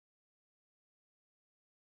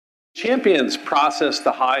Champions process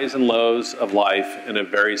the highs and lows of life in a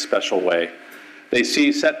very special way. They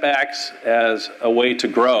see setbacks as a way to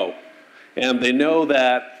grow, and they know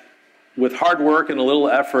that with hard work and a little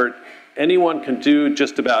effort, anyone can do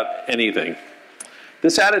just about anything.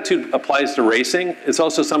 This attitude applies to racing. It's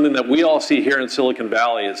also something that we all see here in Silicon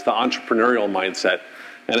Valley. It's the entrepreneurial mindset,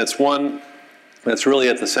 and it's one that's really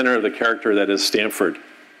at the center of the character that is Stanford.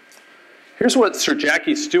 Here's what Sir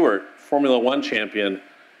Jackie Stewart, Formula One champion,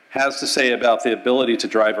 has to say about the ability to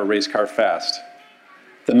drive a race car fast.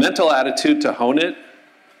 The mental attitude to hone it,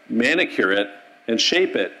 manicure it, and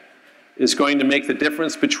shape it is going to make the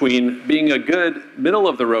difference between being a good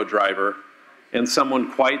middle-of-the-road driver and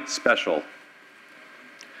someone quite special.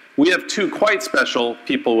 We have two quite special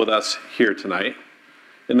people with us here tonight.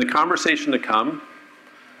 In the conversation to come,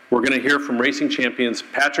 we're going to hear from racing champions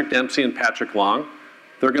Patrick Dempsey and Patrick Long.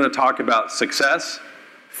 They're going to talk about success,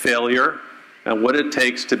 failure, and what it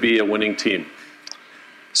takes to be a winning team.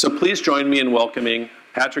 So please join me in welcoming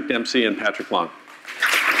Patrick Dempsey and Patrick Long.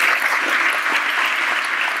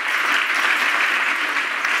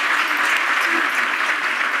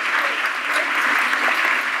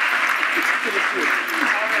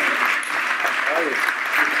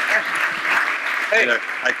 Hey,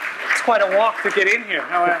 it's quite a walk to get in here.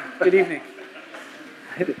 Good evening.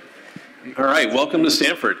 All right, welcome to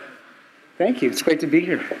Stanford. Thank you. It's great to be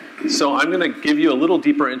here. So I'm going to give you a little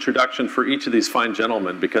deeper introduction for each of these fine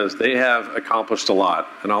gentlemen because they have accomplished a lot.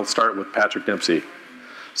 And I'll start with Patrick Dempsey.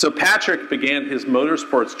 So Patrick began his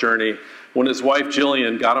motorsports journey when his wife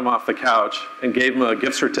Jillian got him off the couch and gave him a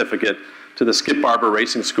gift certificate to the Skip Barber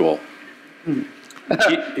Racing School.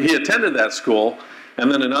 He attended that school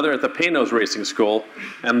and then another at the Paynos Racing School,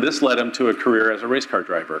 and this led him to a career as a race car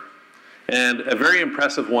driver. And a very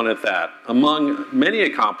impressive one at that. Among many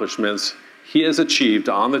accomplishments, he has achieved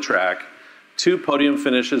on the track 2 podium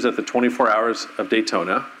finishes at the 24 Hours of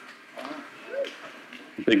Daytona.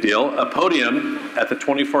 Big deal. A podium at the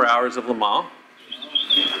 24 Hours of Le Mans.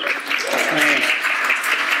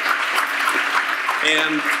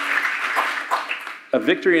 And a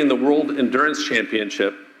victory in the World Endurance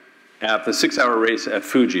Championship at the 6-hour race at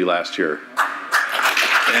Fuji last year.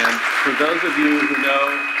 And for those of you who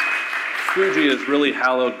know, Fuji is really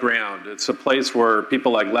hallowed ground. It's a place where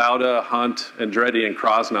people like Lauda, Hunt, Andretti, and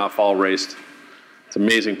Krasnov all raced. It's an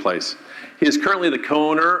amazing place. He is currently the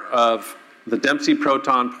co-owner of the Dempsey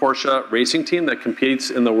Proton Porsche racing team that competes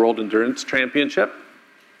in the World Endurance Championship,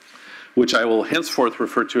 which I will henceforth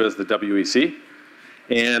refer to as the WEC.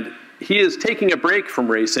 And he is taking a break from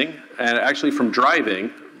racing, and actually from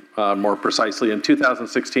driving, more precisely, in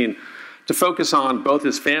 2016, to focus on both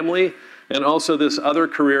his family and also this other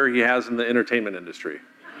career he has in the entertainment industry.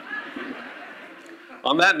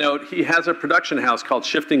 On that note, he has a production house called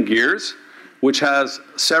Shifting Gears, which has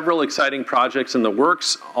several exciting projects in the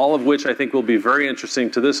works, all of which I think will be very interesting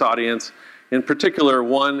to this audience, in particular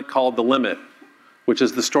one called The Limit, which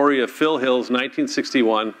is the story of Phil Hill's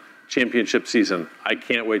 1961 championship season. I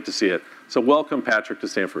can't wait to see it. So welcome, Patrick, to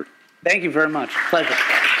Stanford. Thank you very much. Pleasure.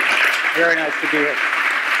 Very nice to be here.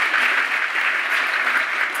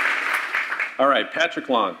 All right, Patrick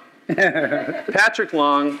Long. Patrick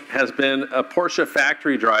Long has been a Porsche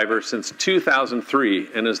factory driver since 2003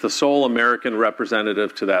 and is the sole American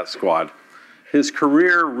representative to that squad. His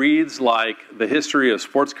career reads like the history of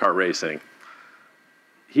sports car racing.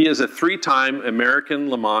 He is a 3-time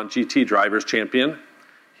American Le Mans GT Drivers Champion.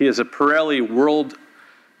 He is a Pirelli World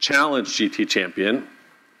Challenge GT Champion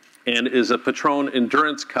and is a Patron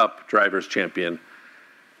Endurance Cup Drivers Champion.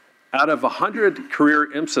 Out of 100 career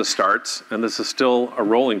IMSA starts, and this is still a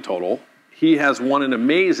rolling total, he has won an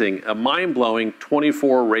amazing, a mind-blowing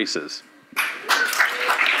 24 races.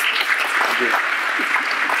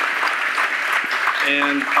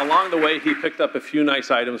 And along the way, he picked up a few nice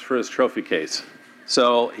items for his trophy case.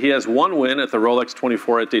 So he has 1 win at the Rolex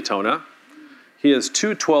 24 at Daytona. He has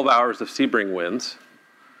 2 12 Hours of Sebring wins,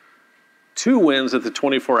 2 wins at the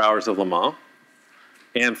 24 Hours of Le Mans,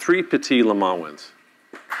 and 3 Petit Le Mans wins.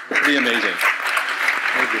 Pretty amazing.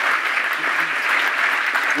 Thank you.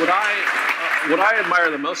 What I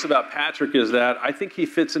admire the most about Patrick is that I think he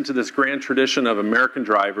fits into this grand tradition of American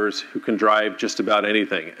drivers who can drive just about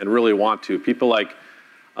anything and really want to. People like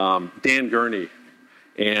Dan Gurney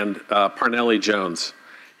and Parnelli Jones.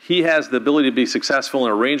 He has the ability to be successful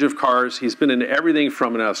in a range of cars. He's been in everything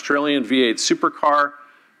from an Australian V8 supercar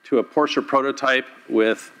to a Porsche prototype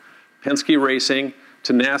with Penske Racing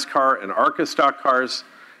to NASCAR and ARCA stock cars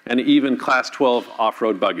and even Class 12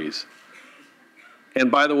 off-road buggies. And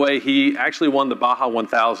by the way, he actually won the Baja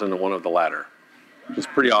 1000 and one of the latter. It was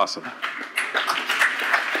pretty awesome.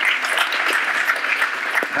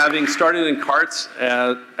 Having started in karts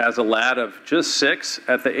as a lad of just 6,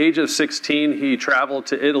 at the age of 16, he traveled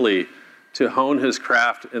to Italy to hone his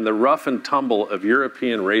craft in the rough and tumble of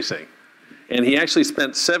European racing. And he actually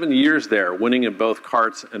spent 7 years there, winning in both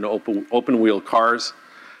karts and open-wheel cars.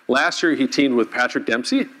 Last year, he teamed with Patrick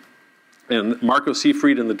Dempsey and Marco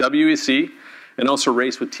Seefried in the WEC, and also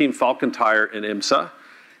raced with Team Falcon Tire in IMSA.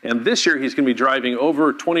 And this year, he's going to be driving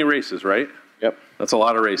over 20 races, right? Yep. That's a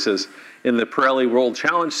lot of races. In the Pirelli World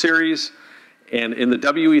Challenge Series and in the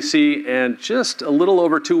WEC. And just a little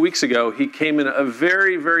over 2 weeks ago, he came in a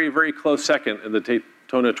very, very, very close second in the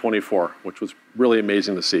Daytona 24, which was really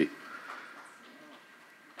amazing to see.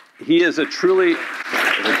 He is a truly,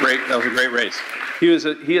 that was a great race. He is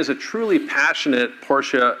a truly passionate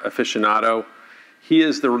Porsche aficionado. He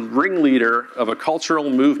is the ringleader of a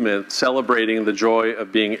cultural movement celebrating the joy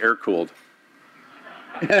of being air-cooled,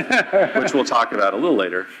 which we'll talk about a little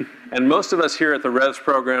later. And most of us here at the Revs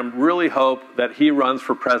program really hope that he runs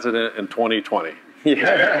for president in 2020.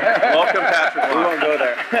 Yeah. Welcome, Patrick. We won't go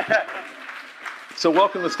there. So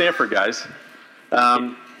welcome to Stanford, guys.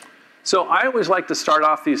 So I always like to start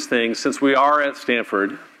off these things, since we are at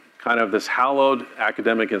Stanford, kind of this hallowed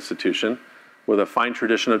academic institution with a fine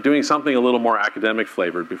tradition of doing something a little more academic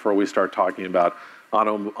flavored before we start talking about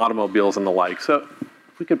automobiles and the like. So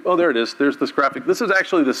we could, oh, there it is. There's this graphic. This is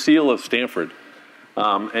actually the seal of Stanford.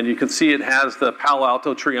 And you can see it has the Palo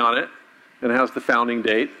Alto tree on it, and it has the founding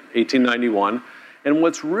date, 1891. And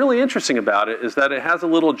what's really interesting about it is that it has a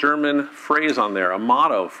little German phrase on there, a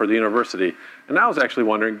motto for the university. And I was actually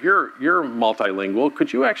wondering, you're multilingual.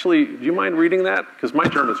 Could you actually, do you mind reading that? Because my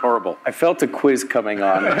German is horrible. I felt a quiz coming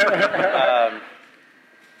on.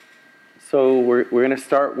 So we're going to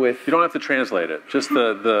start with... You don't have to translate it, just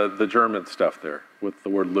the German stuff there, with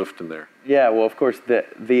the wword Luft in there. Yeah, well, of course,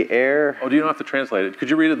 the air... Oh, you don't have to translate it.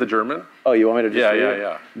 Could you read it the German? Oh, you want me to just read it?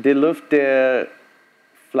 Yeah. Die Luft der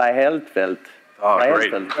Freiheitswelt. Oh,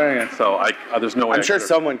 great. So there's no way. I'm sure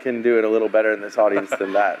someone can do it a little better in this audience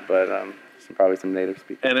than that, but probably some native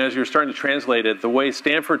speakers. And as you're starting to translate it, the way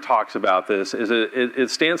Stanford talks about this is it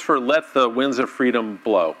stands for "Let the winds of freedom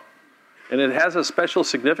blow." And it has a special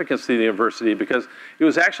significance to the university because it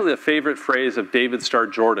was actually a favorite phrase of David Starr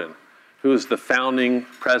Jordan, who is the founding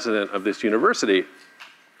president of this university.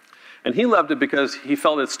 And he loved it because he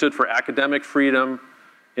felt it stood for academic freedom,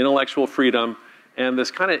 intellectual freedom, and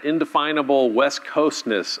this kind of indefinable West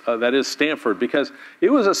Coastness that is Stanford, because it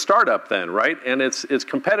was a startup then, right? And its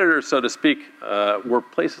competitors, so to speak, were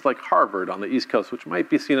places like Harvard on the East Coast, which might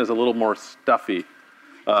be seen as a little more stuffy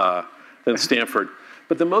than Stanford.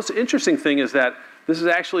 But the most interesting thing is that this is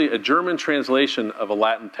actually a German translation of a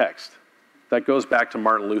Latin text that goes back to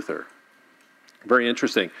Martin Luther. Very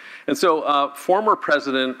interesting. And so former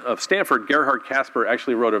president of Stanford, Gerhard Casper,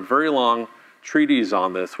 actually wrote a very long treatise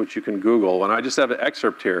on this, which you can Google, and I just have an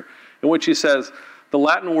excerpt here, in which he says, the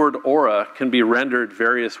Latin word aura can be rendered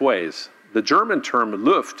various ways. The German term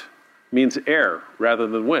Luft means air rather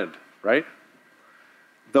than wind, right?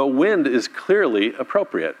 Though wind is clearly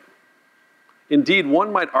appropriate. Indeed,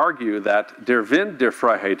 one might argue that der Wind der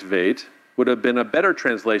Freiheit weht would have been a better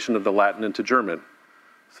translation of the Latin into German.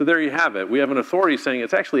 So there you have it. We have an authority saying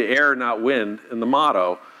it's actually air, not wind, in the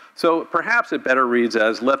motto. So perhaps it better reads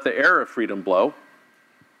as, let the air of freedom blow.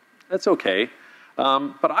 That's okay.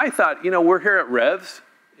 But I thought, we're here at Revs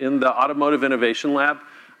in the Automotive Innovation Lab.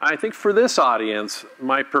 I think for this audience,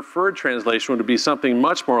 my preferred translation would be something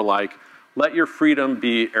much more like, let your freedom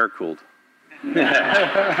be air-cooled.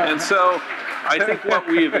 And so I think what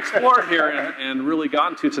we've explored here and really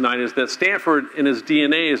gotten to tonight is that Stanford, in its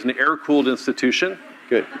DNA, is an air-cooled institution.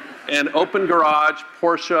 Good. And open garage,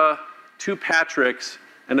 Porsche, 2 Patricks,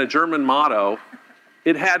 and a German motto,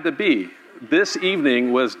 it had to be. This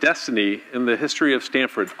evening was destiny in the history of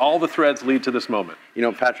Stanford. All the threads lead to this moment.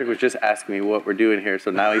 Patrick was just asking me what we're doing here, so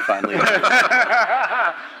now he finally knows.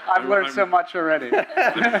 I've learned so much already.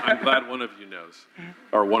 I'm glad one of you knows,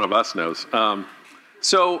 or one of us knows.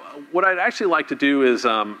 So what I'd actually like to do is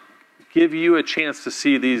give you a chance to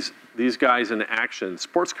see these guys in action.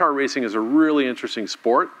 Sports car racing is a really interesting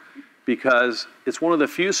sport because it's one of the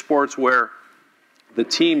few sports where the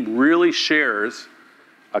team really shares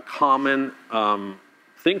a common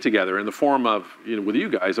thing together in the form of, with you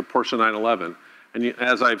guys, a Porsche 911. And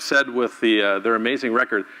as I've said with their amazing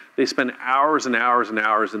record, they spend hours and hours and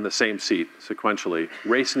hours in the same seat sequentially,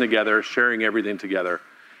 racing together, sharing everything together.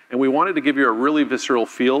 And we wanted to give you a really visceral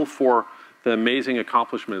feel for the amazing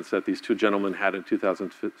accomplishments that these 2 gentlemen had in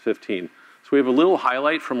 2015. So we have a little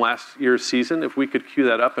highlight from last year's season. If we could cue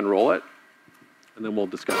that up and roll it. and then we'll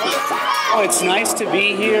discuss it. Oh, it's nice to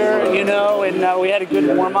be here, you know, and we had a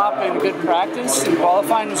good warm-up and good practice, and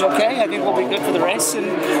qualifying was okay. I think we'll be good for the race, and,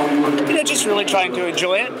 you know, just really trying to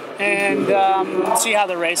enjoy it and see how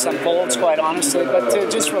the race unfolds, quite honestly, but to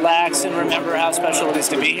just relax and remember how special it is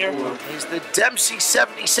to be here. Here's the Dempsey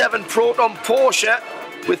 77 Proton Porsche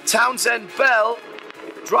with Townsend Bell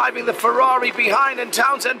driving the Ferrari behind, and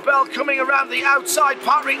Townsend Bell coming around the outside.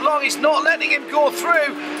 Patrick Long is not letting him go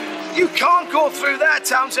through. You can't go through there,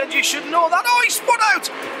 Townsend. You should know that. Oh, he spun out.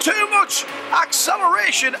 Too much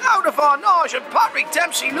acceleration out of Arnage, and Patrick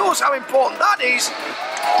Dempsey knows how important that is.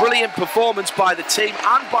 Brilliant performance by the team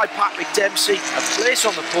and by Patrick Dempsey. A place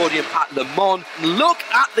on the podium at Le Mans. Look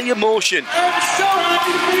at the emotion. I'm so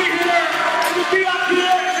happy to be here and to be up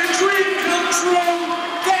here. It's a dream come true.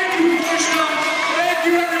 Thank you, Porsche. Thank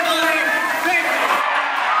you, everybody. Thank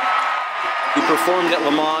you. We performed at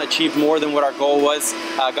Le Mans, achieved more than what our goal was,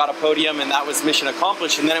 got a podium, and that was mission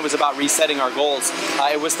accomplished, and then it was about resetting our goals.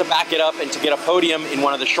 It was to back it up and to get a podium in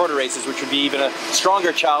one of the shorter races, which would be even a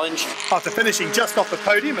stronger challenge. After finishing just off the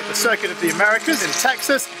podium at the Circuit of the Americas in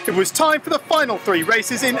Texas, it was time for the final 3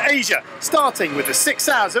 races in Asia, starting with the 6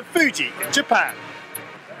 hours of Fuji in Japan.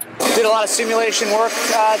 Did a lot of simulation work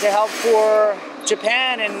to help for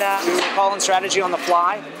Japan, and we were calling strategy on the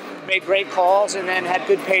fly. Made great calls and then had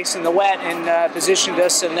good pace in the wet and positioned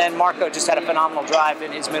us, and then Marco just had a phenomenal drive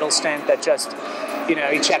in his middle stint that just, you know,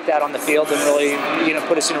 he checked out on the field and really, you know,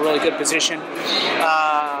 put us in a really good position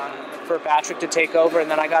for Patrick to take over,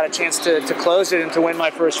 and then I got a chance to close it and to win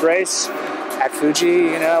my first race at Fuji,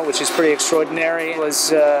 you know, which is pretty extraordinary. It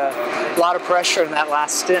was a lot of pressure in that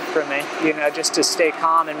last stint for me, you know, just to stay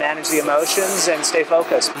calm and manage the emotions and stay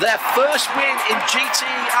focused. Their first win in GT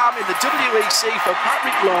in the WEC for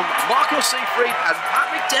Patrick Long, Marco Seifried and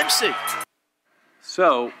Patrick Dempsey.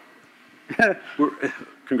 So,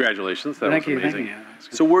 congratulations, that was amazing. Thank you.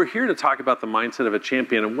 So we're here to talk about the mindset of a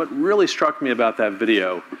champion, and what really struck me about that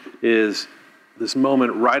video is this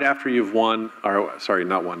moment right after you've won, or sorry,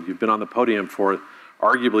 not won, you've been on the podium for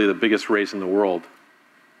arguably the biggest race in the world.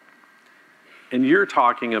 And you're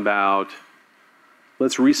talking about,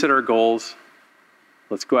 let's reset our goals,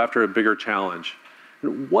 let's go after a bigger challenge.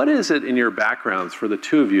 What is it in your backgrounds for the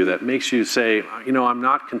two of you that makes you say, you know, I'm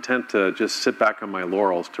not content to just sit back on my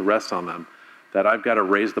laurels, to rest on them, that I've got to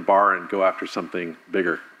raise the bar and go after something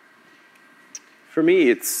bigger? For me,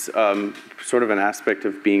 it's sort of an aspect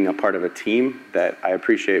of being a part of a team that I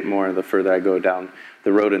appreciate more the further I go down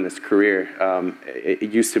the road in this career.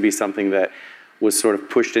 It used to be something that was sort of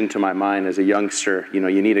pushed into my mind as a youngster. You know,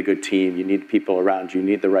 you need a good team, you need people around you, you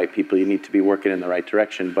need the right people, you need to be working in the right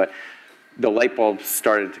direction. But the light bulb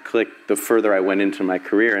started to click the further I went into my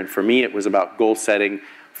career. And for me, it was about goal setting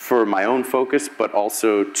for my own focus, but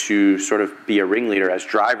also to sort of be a ringleader. As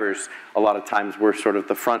drivers, a lot of times we're sort of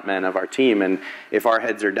the front men of our team, and if our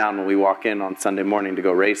heads are down when we walk in on Sunday morning to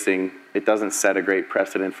go racing, it doesn't set a great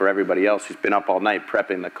precedent for everybody else who's been up all night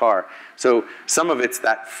prepping the car. So some of it's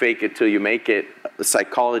that fake it till you make it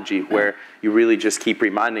psychology, where you really just keep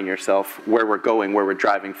reminding yourself where we're going, where we're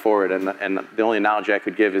driving forward. And the only analogy I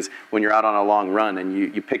could give is when you're out on a long run and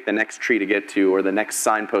you pick the next tree to get to or the next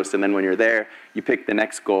signpost, and then when you're there, you pick the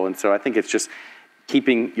next goal. And so I think it's just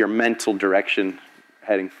keeping your mental direction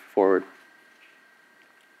heading forward.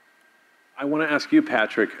 I want to ask you,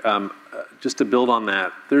 Patrick, just to build on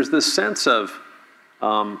that, there's this sense of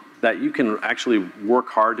that you can actually work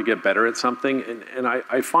hard to get better at something. And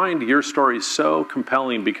I find your story so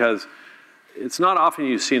compelling because it's not often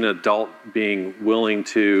you see an adult being willing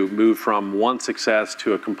to move from one success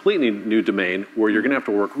to a completely new domain where you're going to have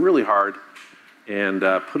to work really hard and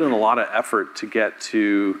put in a lot of effort to get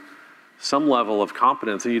to some level of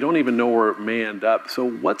competence, and you don't even know where it may end up. So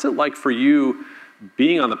what's it like for you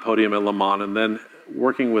being on the podium at Le Mans and then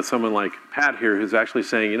working with someone like Pat here who's actually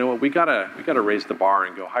saying, you know what, we gotta raise the bar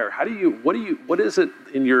and go higher? What is it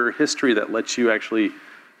in your history that lets you actually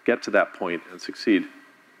get to that point and succeed?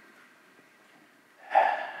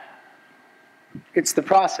 It's the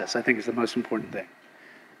process, I think, is the most important thing.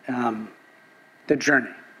 The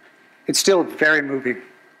journey. It's still very moving.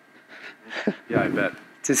 Yeah, I bet.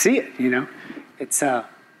 To see it, you know. It's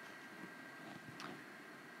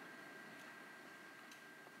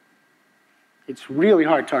really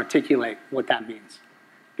hard to articulate what that means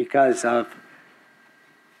because of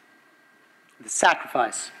the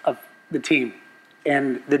sacrifice of the team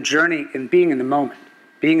and the journey and being in the moment,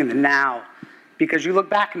 being in the now. Because you look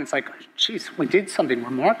back and it's like, geez, we did something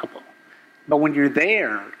remarkable. But when you're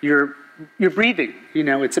there, you're breathing, you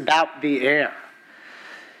know, it's about the air.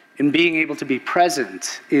 And being able to be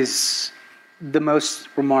present is the most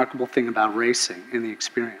remarkable thing about racing in the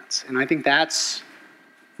experience. And I think that's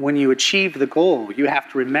when you achieve the goal, you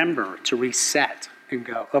have to remember to reset and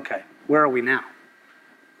go, okay, where are we now?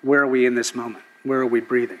 Where are we in this moment? Where are we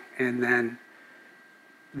breathing? And then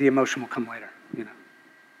the emotion will come later, you know.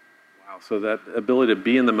 Wow, so that ability to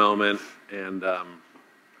be in the moment and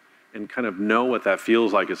kind of know what that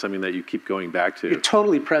feels like is something that you keep going back to. You're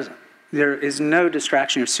totally present. There is no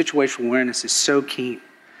distraction. Your situational awareness is so keen.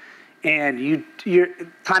 And your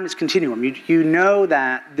time is continuum. You know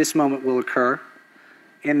that this moment will occur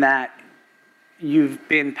and that you've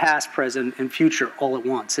been past, present, and future all at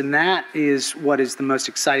once. And that is what is the most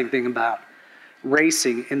exciting thing about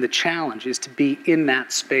racing, and the challenge is to be in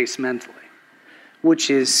that space mentally, which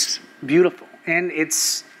is beautiful. And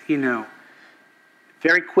it's, you know,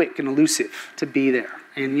 very quick and elusive to be there.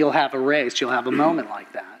 And you'll have a race, you'll have a moment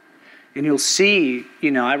like that. And you'll see,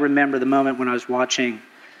 you know, I remember the moment when I was watching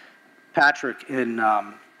Patrick and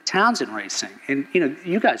Townsend racing. And, you know,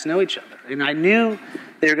 you guys know each other. And I knew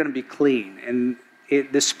they were going to be clean. And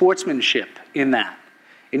the sportsmanship in that.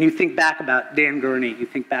 And you think back about Dan Gurney, you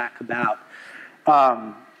think back about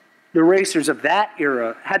the racers of that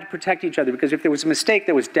era had to protect each other, because if there was a mistake,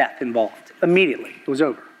 there was death involved. Immediately, it was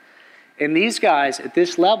over. And these guys at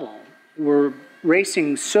this level were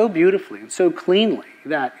racing so beautifully and so cleanly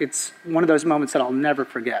that it's one of those moments that I'll never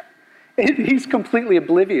forget. And he's completely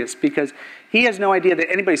oblivious because he has no idea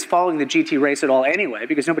that anybody's following the GT race at all anyway,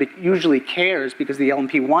 because nobody usually cares because the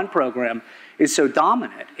LMP1 program is so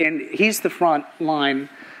dominant. And he's the front line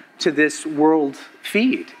to this world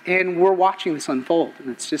feed. And we're watching this unfold, and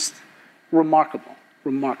it's just remarkable,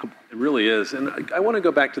 remarkable. It really is. And I want to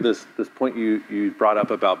go back to this point you brought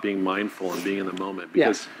up about being mindful and being in the moment.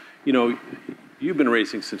 Because, yes, you know, you've been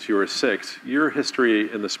racing since you were 6. Your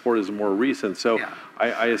history in the sport is more recent. So yeah.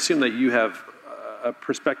 I assume that you have a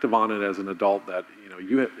perspective on it as an adult that, you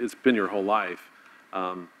know, it's been your whole life.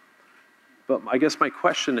 But I guess my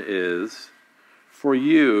question is, for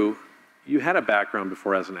you, you had a background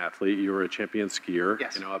before as an athlete. You were a champion skier,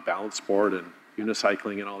 yes, you know, a balanced sport and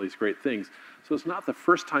unicycling and all these great things. So it's not the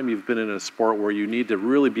first time you've been in a sport where you need to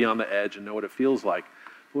really be on the edge and know what it feels like.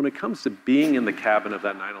 But when it comes to being in the cabin of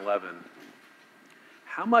that 911,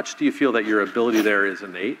 how much do you feel that your ability there is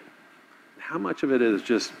innate? And how much of it is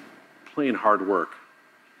just plain hard work?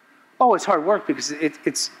 Oh, it's hard work because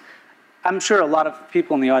it's I'm sure a lot of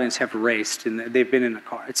people in the audience have raced and they've been in a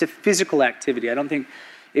car. It's a physical activity. I don't think,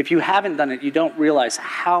 if you haven't done it, you don't realize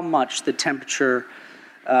how much the temperature,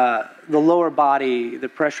 the lower body, the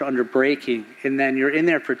pressure under braking, and then you're in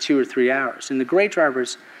there for 2 or 3 hours. And the great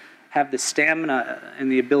drivers have the stamina and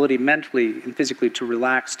the ability mentally and physically to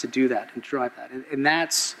relax, to do that and drive that. And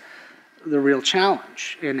that's the real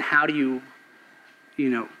challenge. And how do you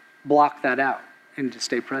know, block that out and to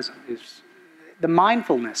stay present? Is the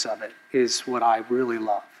mindfulness of it is what I really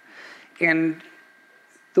love. And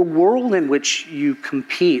the world in which you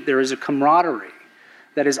compete, there is a camaraderie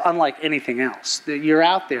that is unlike anything else. That you're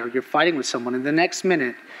out there, you're fighting with someone, and the next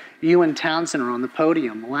minute, you and Townsend are on the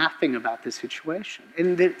podium laughing about the situation.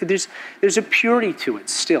 And there's a purity to it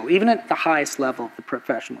still, even at the highest level of the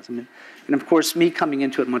professionalism. And of course, me coming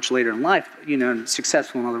into it much later in life, you know, and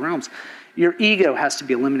successful in other realms, your ego has to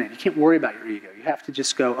be eliminated. You can't worry about your ego. You have to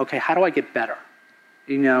just go, okay, how do I get better?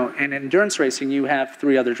 You know, and in endurance racing, you have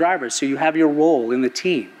 3 other drivers, so you have your role in the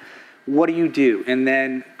team. What do you do? And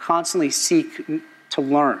then constantly seek to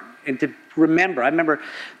learn and to remember. I remember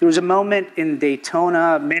there was a moment in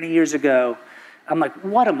Daytona many years ago. I'm like,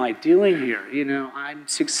 what am I doing here? You know, I'm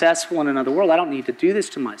successful in another world. I don't need to do this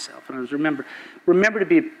to myself. And I was remember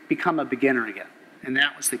to become a beginner again. And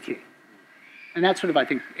that was the key. And that's sort of, I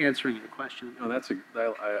think, answering your question.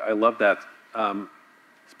 No, I love that.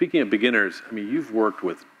 Speaking of beginners, I mean, you've worked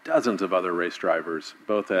with dozens of other race drivers,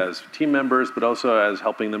 both as team members, but also as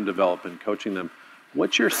helping them develop and coaching them.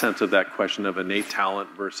 What's your sense of that question of innate talent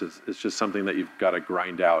versus it's just something that you've got to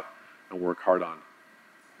grind out and work hard on?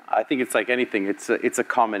 I think it's like anything. It's a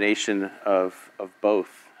combination of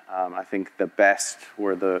both. I think the best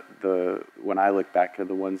were the when I look back are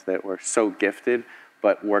the ones that were so gifted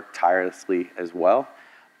but worked tirelessly as well.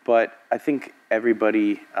 But I think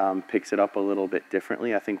everybody picks it up a little bit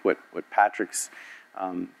differently. I think what Patrick's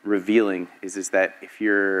revealing is that if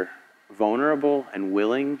you're vulnerable and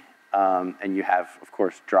willing, and you have, of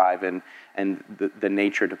course, drive and the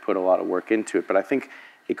nature to put a lot of work into it. But I think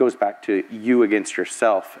it goes back to you against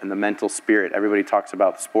yourself and the mental spirit. Everybody talks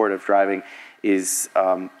about the sport of driving is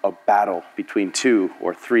a battle between 2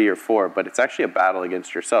 or 3 or 4, but it's actually a battle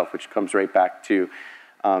against yourself, which comes right back to,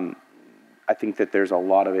 I think that there's a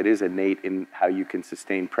lot of it is innate in how you can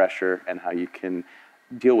sustain pressure and how you can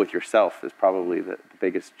deal with yourself is probably the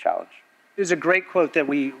biggest challenge. There's a great quote that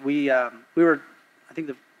we were, I think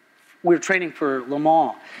the we were training for Le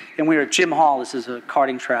Mans, and we were at Jim Hall. This is a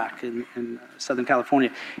karting track in Southern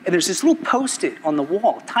California. And there's this little Post-it on the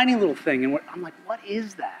wall, tiny little thing. And I'm like, what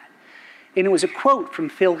is that? And it was a quote from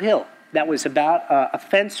Phil Hill that was about a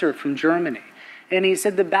fencer from Germany. And he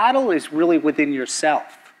said, the battle is really within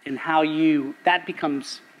yourself and how that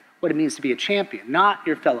becomes what it means to be a champion, not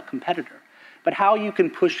your fellow competitor, but how you can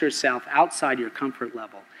push yourself outside your comfort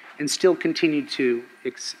level and still continue to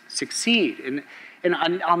succeed. And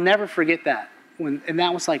I'll never forget that. And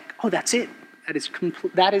that was like, oh, that's it.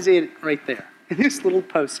 That is it right there. And this little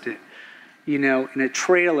Post-it, you know, in a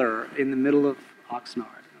trailer in the middle of Oxnard.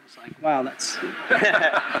 I was like, wow, that's,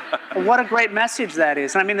 what a great message that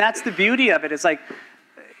is. And I mean, that's the beauty of it. It's like,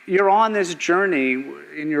 you're on this journey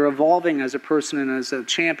and you're evolving as a person and as a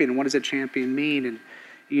champion. And what does a champion mean? And,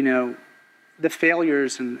 you know, the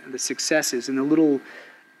failures and the successes and the little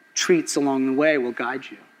treats along the way will guide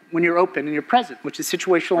you when you're open and you're present, which is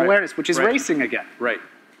situational awareness, which is racing again. Right.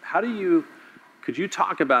 Could you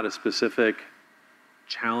talk about a specific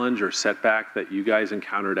challenge or setback that you guys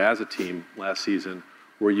encountered as a team last season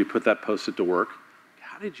where you put that Post-it to work?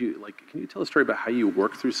 How did you, can you tell a story about how you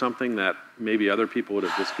worked through something that maybe other people would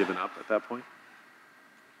have just given up at that point?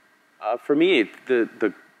 For me,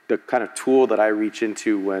 the kind of tool that I reach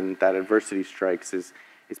into when that adversity strikes is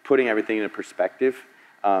putting everything into perspective.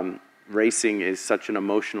 Racing is such an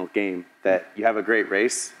emotional game that you have a great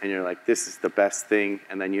race and you're like, this is the best thing.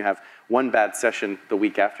 And then you have one bad session the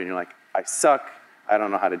week after and you're like, I suck. I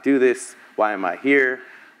don't know how to do this. Why am I here?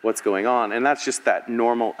 What's going on? And that's just that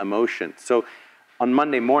normal emotion. So on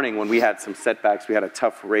Monday morning when we had some setbacks, we had a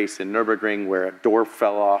tough race in Nürburgring where a door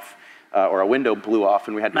fell off or a window blew off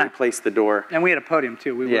and we had to replace the door. And we had a podium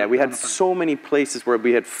too. We had so many places where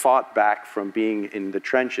we had fought back from being in the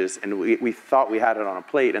trenches and we thought we had it on a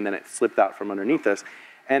plate and then it slipped out from underneath us.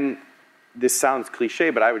 And this sounds cliche,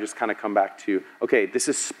 but I would just kind of come back to, okay, this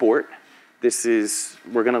is sport. We're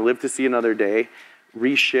going to live to see another day.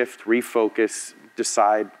 Reshift, refocus,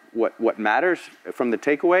 decide what matters from the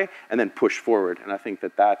takeaway and then push forward. And I think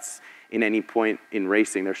that's in any point in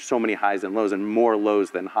racing, there's so many highs and lows and more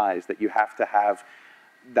lows than highs that you have to have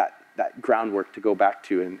that groundwork to go back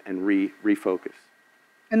to and refocus.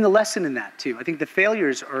 And the lesson in that too, I think the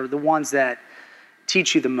failures are the ones that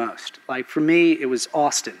teach you the most. Like for me, it was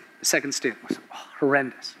Austin. The second stint was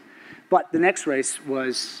horrendous. But the next race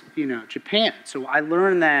was, you know, Japan. So I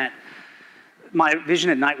learned that my vision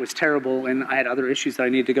at night was terrible and I had other issues that I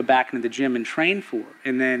needed to go back into the gym and train for.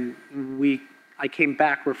 And then I came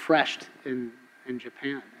back refreshed in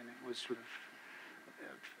Japan, and it was sort of,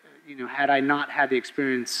 you know, had I not had the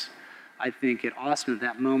experience, I think, at Austin at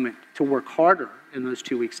that moment to work harder in those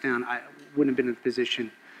 2 weeks down, I wouldn't have been in a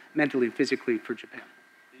position mentally and physically for Japan.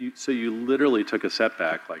 So you literally took a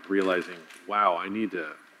setback, like realizing, wow,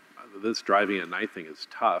 this driving at night thing is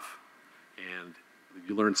tough, and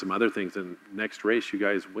you learned some other things, and next race you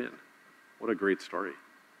guys win. What a great story.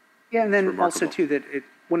 Yeah, and then also too that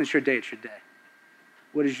when it's your day, it's your day.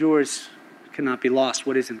 What is yours cannot be lost.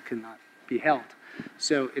 What isn't cannot be held.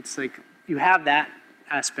 So it's like you have that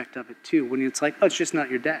aspect of it too. When it's like, oh, it's just not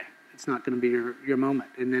your day. It's not going to be your moment.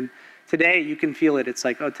 And then today you can feel it. It's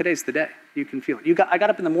like, oh, today's the day. You can feel it. I got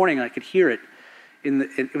up in the morning and I could hear it.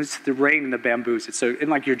 It was the rain and the bamboos. It's so in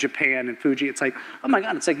like your Japan and Fuji. It's like, oh my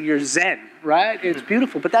God, it's like you're Zen, right? It's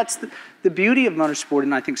beautiful. But that's the beauty of motorsport,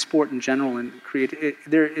 and I think sport in general and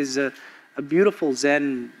there is a beautiful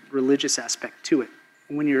Zen religious aspect to it.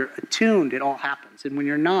 When you're attuned, it all happens. And when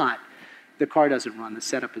you're not, the car doesn't run, the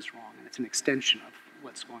setup is wrong, and it's an extension of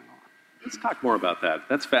what's going on. Let's talk more about that.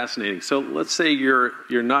 That's fascinating. So let's say you're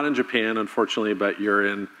not in Japan, unfortunately, but you're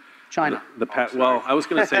in China. Well, I was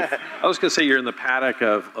going to say you're in the paddock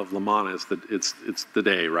of Le Mans. It's the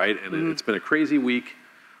day, right? And it's been a crazy week,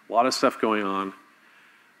 a lot of stuff going on.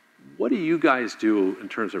 What do you guys do in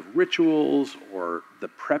terms of rituals or the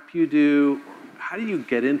prep you do? How do you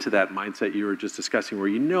get into that mindset you were just discussing where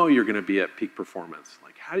you know you're going to be at peak performance?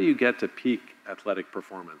 Like, how do you get to peak athletic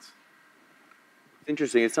performance? It's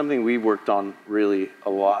interesting. It's something we worked on really a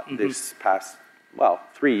lot this past,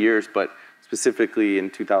 3 years, but specifically in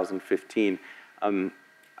 2015.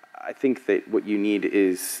 I think that what you need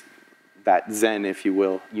is that Zen, if you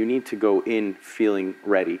will. You need to go in feeling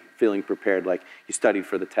ready, feeling prepared, like you studied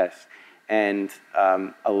for the test. And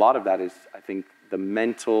a lot of that is, I think, the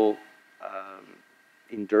mental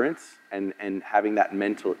endurance and having that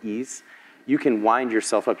mental ease. You can wind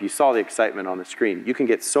yourself up. You saw the excitement on the screen. You can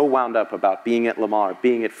get so wound up about being at Le Mans or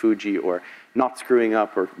being at Fuji or not screwing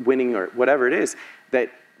up or winning or whatever it is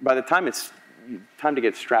that by the time it's time to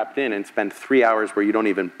get strapped in and spend 3 hours where you don't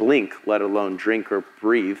even blink, let alone drink or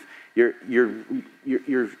breathe,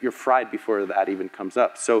 you're fried before that even comes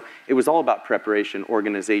up. So it was all about preparation,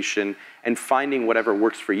 organization, and finding whatever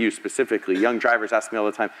works for you specifically. Young drivers ask me all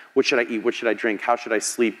the time, what should I eat? What should I drink? How should I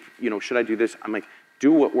sleep? You know, should I do this? I'm like,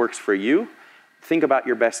 do what works for you. Think about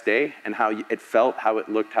your best day and how it felt, how it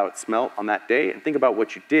looked, how it smelled on that day, and think about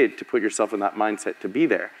what you did to put yourself in that mindset to be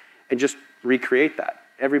there, and just recreate that.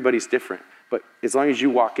 Everybody's different, but as long as you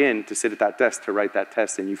walk in to sit at that desk to write that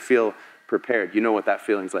test and you feel prepared, you know what that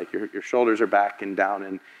feeling's like. Your shoulders are back and down,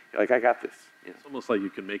 and you're like, I got this. You know? It's almost like you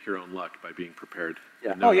can make your own luck by being prepared.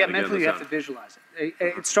 Yeah. Oh yeah, mentally you have to visualize it.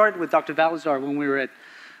 It started with Dr. Valazar when we were at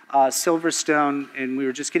Silverstone, and we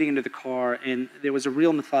were just getting into the car, and there was a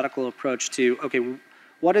real methodical approach to, okay,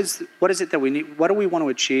 what is it that we need? What do we want to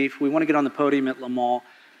achieve? We want to get on the podium at Le Mans.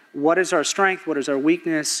 What is our strength? What is our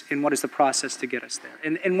weakness? And what is the process to get us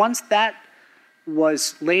there? And once that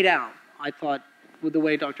was laid out, I thought, with the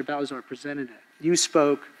way Dr. Valazar presented it, you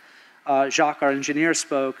spoke, Jacques, our engineer,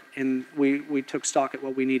 spoke, and we took stock at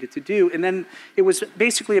what we needed to do. And then it was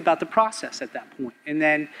basically about the process at that point. And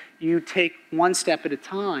then you take one step at a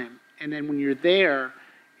time, and then when you're there,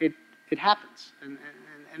 it happens.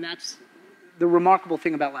 And that's the remarkable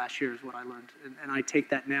thing about last year is what I learned. And I take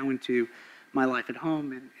that now into my life at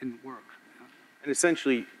home and work. And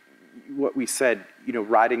essentially, what we said, you know,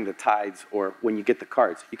 riding the tides, or when you get the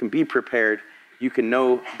cards, you can be prepared, you can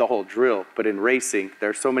know the whole drill, but in racing, there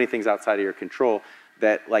are so many things outside of your control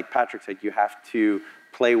that, like Patrick said, you have to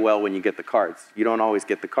play well when you get the cards. You don't always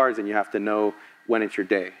get the cards, and you have to know when it's your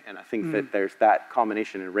day. And I think that there's that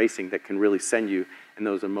combination in racing that can really send you in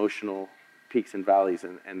those emotional peaks and valleys,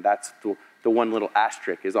 and that's the one little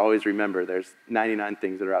asterisk is always remember there's 99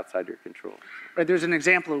 things that are outside your control. Right, there's an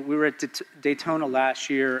example. We were at Daytona last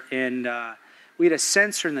year, and we had a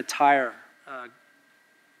sensor in the tire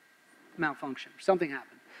malfunction. Something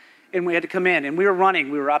happened. And we had to come in, and we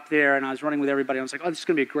were up there, and I was running with everybody. I was like, oh, this is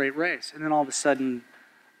going to be a great race. And then all of a sudden,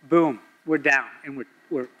 boom, we're down, and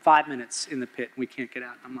we're 5 minutes in the pit, and we can't get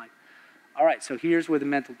out. And I'm like, all right, so here's where the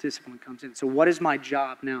mental discipline comes in. So what is my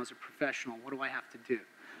job now as a professional? What do I have to do?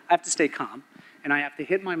 I have to stay calm, and I have to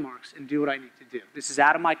hit my marks and do what I need to do. This is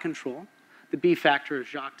out of my control. The B factor is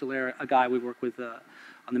Jacques Dallaire, a guy we work with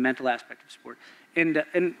on the mental aspect of sport. And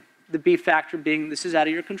the B factor being this is out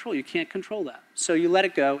of your control. You can't control that. So you let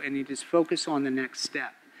it go, and you just focus on the next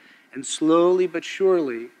step. And slowly but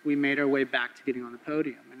surely, we made our way back to getting on the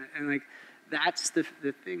podium. And like, that's the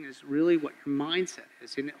thing is really what your mindset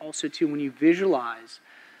is. And also, too, when you visualize,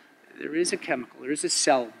 there is a chemical, there is a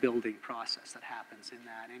cell building process that happens in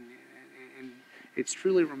that. And it's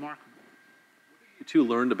truly remarkable. You two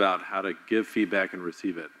learned about how to give feedback and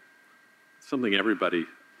receive it. It's something everybody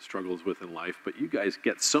struggles with in life, but you guys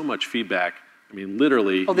get so much feedback. I mean,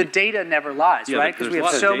 literally. Oh, the data never lies, yeah, right? Because we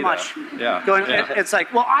have so much going. Yeah. It's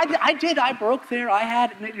like, well, I broke there. I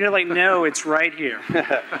had. And you're like, no, it's right here.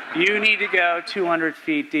 You need to go 200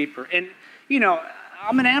 feet deeper. And, you know,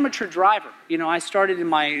 I'm an amateur driver. You know, I started in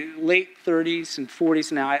my late 30s and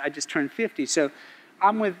 40s. Now I just turned 50. So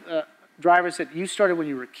I'm with drivers that you started when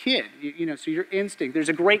you were a kid. You know, so your instinct. There's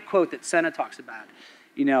a great quote that Senna talks about.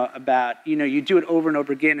 You do it over and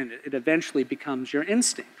over again, and it eventually becomes your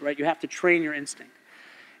instinct, right? You have to train your instinct.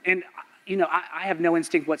 And, you know, I have no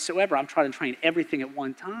instinct whatsoever. I'm trying to train everything at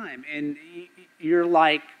one time. And you're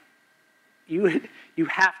like, you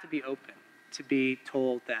have to be open to be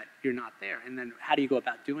told that you're not there. And then how do you go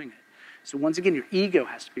about doing it? So once again, your ego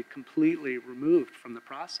has to be completely removed from the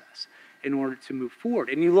process in order to move forward.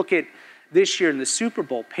 And you look at this year in the Super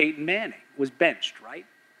Bowl, Peyton Manning was benched, right?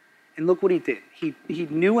 And look what he did. He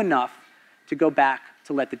knew enough to go back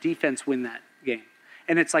to let the defense win that game.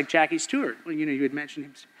 And it's like Jackie Stewart. Well, you know, you had mentioned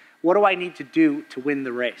him. What do I need to do to win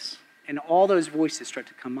the race? And all those voices start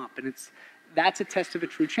to come up. And that's a test of a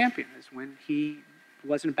true champion, is when he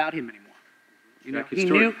wasn't about him anymore. You know, he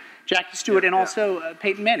knew Jackie Stewart and also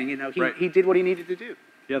Peyton Manning. You know, he did what he needed to do.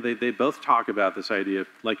 Yeah, they both talk about this idea of,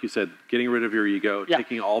 like you said, getting rid of your ego,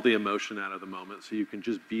 taking all the emotion out of the moment so you can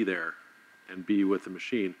just be there and be with the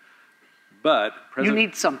machine. But you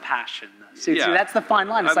need some passion, though. See, that's the fine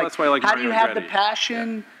line. It's like, how do you have the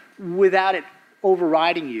passion without it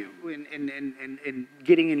overriding you and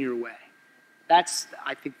getting in your way? That's,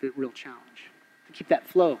 I think, the real challenge, to keep that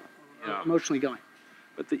flow emotionally going.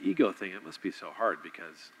 But the ego thing, it must be so hard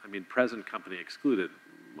because, I mean, present company excluded,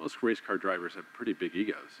 most race car drivers have pretty big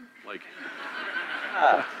egos. Like,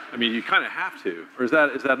 I mean, you kind of have to. Or is that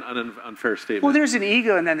an unfair statement? Well, there's an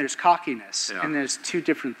ego and then there's cockiness, and there's two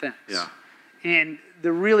different things. Yeah. And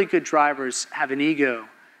the really good drivers have an ego,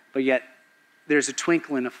 but yet there's a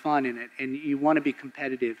twinkle and a fun in it, and you want to be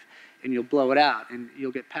competitive, and you'll blow it out, and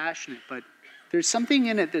you'll get passionate, but There's something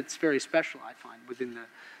in it that's very special, I find, within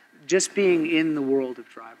just being in the world of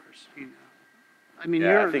drivers. I mean,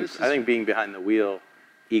 yeah, I think being behind the wheel,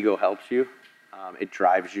 ego helps you. It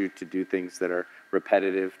drives you to do things that are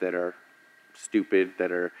repetitive, that are stupid,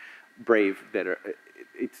 that are brave,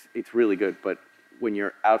 it's really good. But when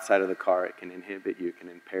you're outside of the car, it can inhibit you, it can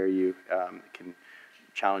impair you, it can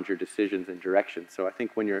challenge your decisions and directions. So I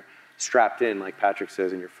think when you're strapped in, like Patrick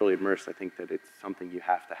says, and you're fully immersed, I think that it's something you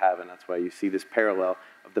have to have, and that's why you see this parallel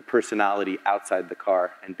of the personality outside the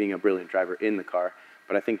car and being a brilliant driver in the car.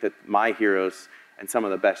 But I think that my heroes and some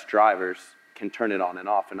of the best drivers can turn it on and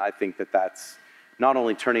off, and I think that that's not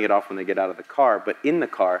only turning it off when they get out of the car, but in the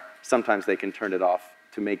car, sometimes they can turn it off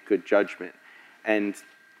to make good judgment. And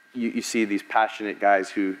you see these passionate guys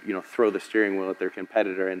who throw the steering wheel at their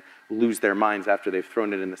competitor and lose their minds after they've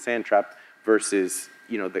thrown it in the sand trap versus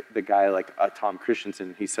the guy like Tom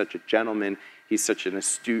Christensen. He's such a gentleman. He's such an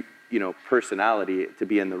astute personality to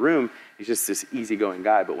be in the room. He's just this easygoing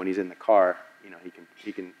guy, but when he's in the car,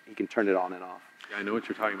 he can turn it on and off. Yeah, I know what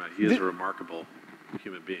you're talking about. He is a remarkable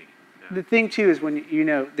human being. Yeah. The thing too is when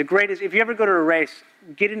the greatest. If you ever go to a race,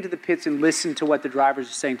 get into the pits and listen to what the drivers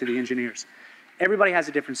are saying to the engineers. Everybody has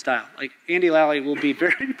a different style. Like Andy Lally will be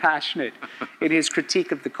very passionate in his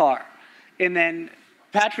critique of the car, and then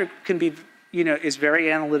Patrick can be, is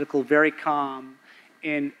very analytical, very calm,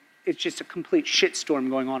 and it's just a complete shitstorm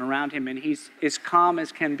going on around him, and he's as calm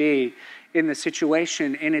as can be in the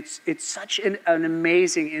situation, and it's such an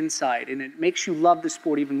amazing insight, and it makes you love the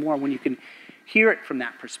sport even more when you can hear it from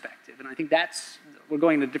that perspective. And I think we're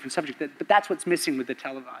going to a different subject, but that's what's missing with the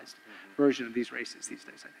televised version of these races these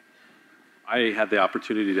days, I think. I had the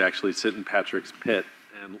opportunity to actually sit in Patrick's pit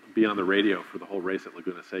and be on the radio for the whole race at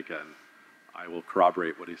Laguna Seca, and I will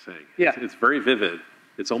corroborate what he's saying. Yeah. It's very vivid.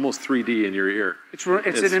 It's almost 3D in your ear. It's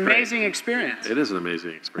an amazing experience. It is an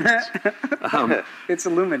amazing experience. It's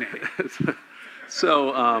illuminating.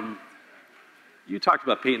 So you talked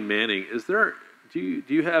about Peyton Manning. Are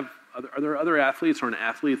there other athletes or an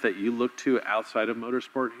athlete that you look to outside of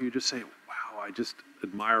motorsport who you just say, wow, I just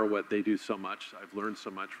admire what they do so much. I've learned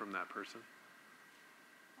so much from that person.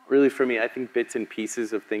 Really, for me, I think bits and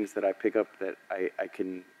pieces of things that I pick up that I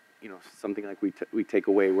can, something like we take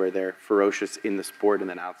away where they're ferocious in the sport and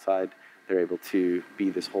then outside they're able to be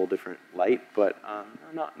this whole different light. But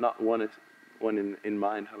not one in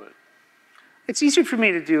mind. How about? It's easier for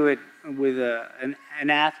me to do it with an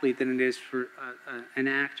athlete than it is for an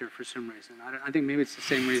actor for some reason. I think maybe it's the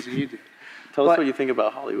same reason you do. Tell us what you think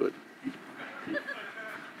about Hollywood.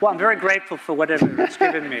 Well, I'm very grateful for whatever it's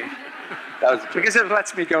given me. Because it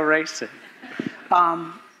lets me go racing.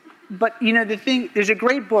 But the thing, there's a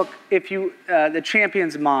great book, The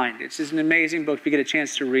Champion's Mind. It's just an amazing book if you get a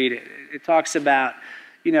chance to read it. It talks about,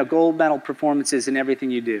 gold medal performances in everything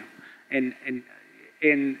you do. And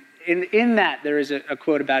in that, there is a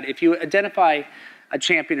quote about if you identify a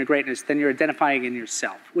champion of greatness, then you're identifying in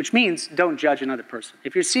yourself, which means don't judge another person.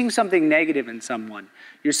 If you're seeing something negative in someone,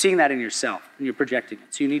 you're seeing that in yourself, and you're projecting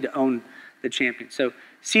it. So you need to own the champion. So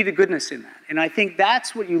see the goodness in that. And I think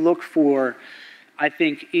that's what you look for, I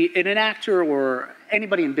think, in an actor or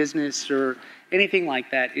anybody in business or anything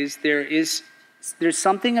like that, is there's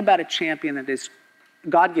something about a champion that is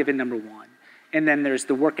God-given, number one, and then there's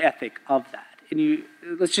the work ethic of that. And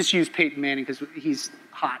let's just use Peyton Manning because he's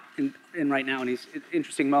hot in right now, and he's an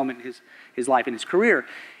interesting moment in his life and his career,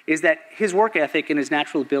 is that his work ethic and his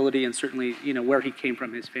natural ability and certainly where he came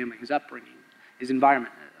from, his family, his upbringing, his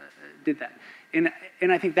environment did that. And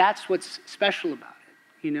I think that's what's special about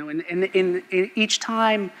it, And in each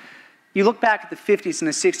time you look back at the 50s and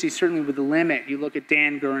the 60s, certainly with The Limit, you look at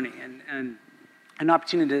Dan Gurney and an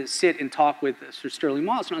opportunity to sit and talk with Sir Sterling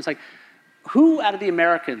Moss, and I was like, who out of the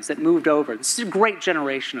Americans that moved over, this is a great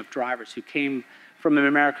generation of drivers who came from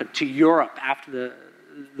America to Europe after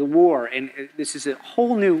the war, and this is a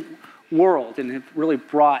whole new world, and the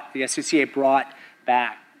SCCA brought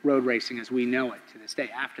back road racing as we know it to this day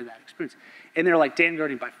after that experience. And they're like, Dan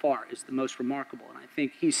Gurney by far is the most remarkable, and I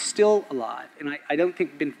think he's still alive, and I don't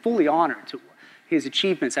think been fully honored to his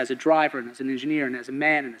achievements as a driver and as an engineer and as a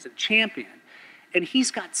man and as a champion. And he's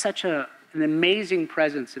got such an amazing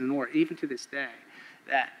presence and an aura, even to this day,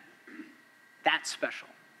 that's special.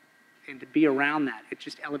 And to be around that, it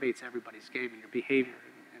just elevates everybody's game and your behavior.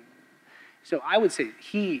 And so I would say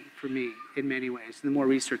he, for me, in many ways, the more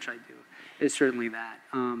research I do, is certainly that.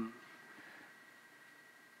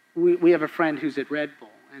 We have a friend who's at Red Bull,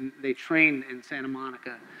 and they train in Santa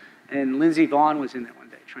Monica, and Lindsey Vonn was in there one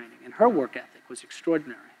day training, and her work ethic was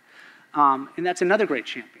extraordinary. And that's another great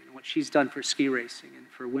champion. What she's done for ski racing and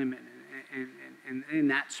for women and in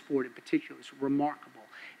that sport in particular is remarkable.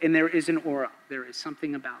 And there is an aura. There is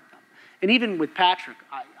something about them. And even with Patrick,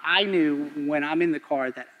 I knew when I'm in the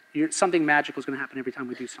car that something magical is going to happen every time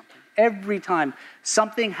we do something. Every time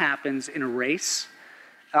something happens in a race,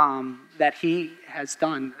 that he has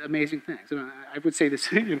done amazing things. And I would say this,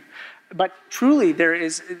 but truly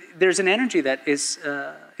there's an energy that is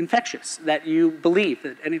infectious, that you believe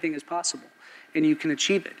that anything is possible and you can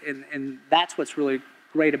achieve it. And that's what's really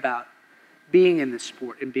great about being in this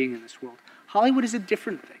sport and being in this world. Hollywood is a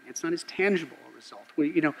different thing. It's not as tangible a result.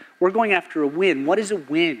 We're going after a win. What is a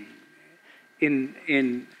win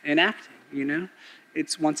in acting,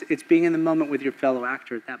 It's being in the moment with your fellow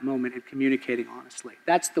actor at that moment and communicating honestly.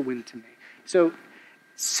 That's the win to me.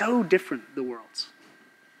 So different, the worlds.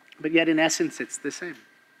 But yet in essence, it's the same.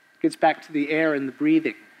 It gets back to the air and the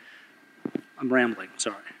breathing. I'm rambling,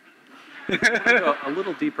 sorry. I want to go a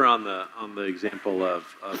little deeper on the example of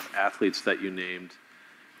athletes that you named.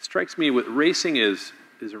 It strikes me with racing is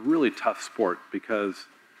a really tough sport because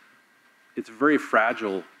it's a very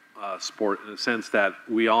fragile sport in the sense that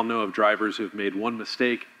we all know of drivers who've made one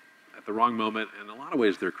mistake at the wrong moment, and in a lot of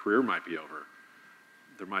ways their career might be over.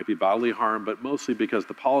 There might be bodily harm, but mostly because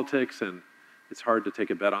the politics, and it's hard to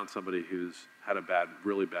take a bet on somebody who's had a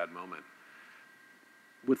really bad moment.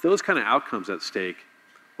 With those kind of outcomes at stake,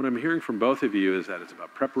 what I'm hearing from both of you is that it's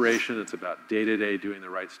about preparation, it's about day-to-day doing the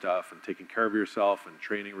right stuff and taking care of yourself and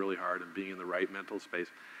training really hard and being in the right mental space.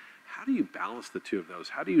 How do you balance the two of those?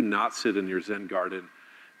 How do you not sit in your Zen garden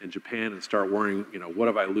in Japan and start worrying, what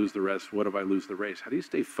if I lose the rest? What if I lose the race? How do you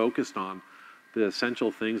stay focused on the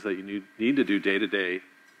essential things that you need to do day to day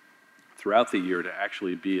throughout the year to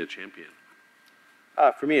actually be a champion?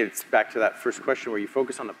 For me, it's back to that first question where you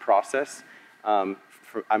focus on the process.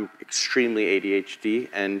 I'm extremely ADHD,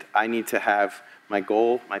 and I need to have my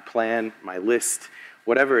goal, my plan, my list,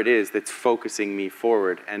 whatever it is that's focusing me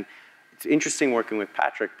forward. And it's interesting working with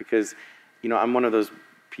Patrick because, I'm one of those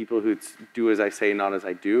people who do as I say, not as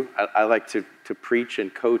I do. I like to preach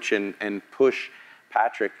and coach and push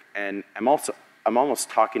Patrick, and I'm almost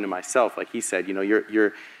talking to myself, like he said.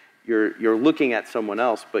 You're looking at someone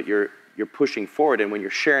else, but you're pushing forward. And when you're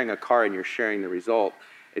sharing a car and you're sharing the result,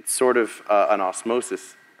 it's sort of an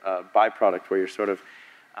osmosis byproduct where you're sort of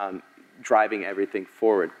driving everything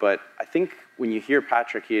forward. But I think when you hear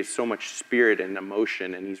Patrick, he has so much spirit and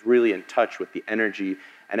emotion, and he's really in touch with the energy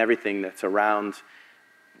and everything that's around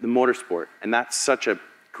the motorsport. And that's such a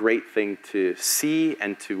great thing to see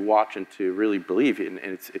and to watch and to really believe in.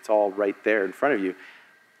 And it's all right there in front of you.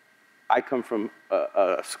 I come from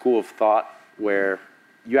a school of thought where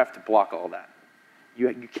you have to block all that.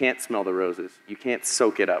 You can't smell the roses. You can't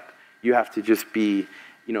soak it up. You have to just be,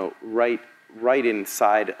 right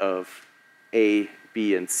inside of A,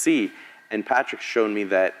 B, and C. And Patrick's shown me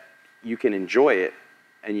that you can enjoy it,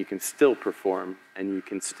 and you can still perform, and you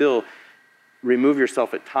can still remove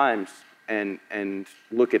yourself at times and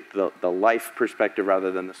look at the life perspective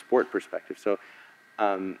rather than the sport perspective. So,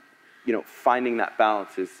 finding that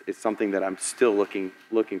balance is something that I'm still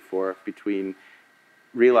looking for between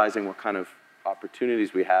realizing what kind of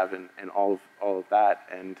opportunities we have and all of that,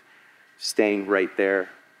 and staying right there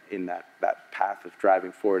in that path of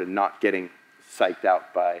driving forward and not getting psyched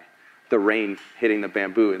out by the rain hitting the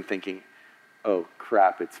bamboo and thinking, oh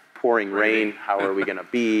crap, it's pouring rain, how are we going to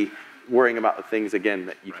be? Worrying about the things, again,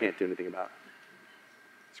 that you can't do anything about.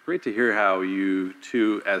 It's great to hear how you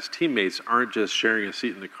two, as teammates, aren't just sharing a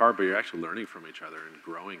seat in the car, but you're actually learning from each other and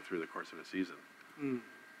growing through the course of a season.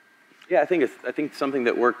 Yeah, I think something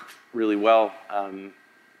that worked really well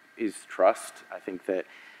is trust. I think that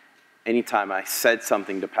anytime I said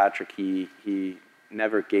something to Patrick, he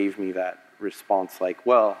never gave me that response like,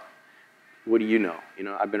 well, what do you know?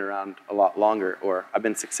 I've been around a lot longer, or I've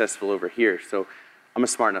been successful over here, so I'm a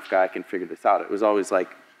smart enough guy, I can figure this out. It was always like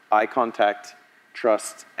eye contact,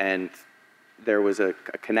 trust, and there was a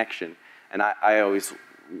connection. And I always,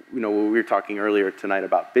 when we were talking earlier tonight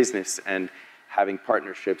about business and having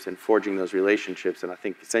partnerships and forging those relationships, and I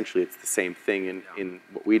think essentially it's the same thing in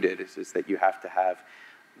what we did, is that you have to have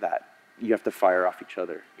that, you have to fire off each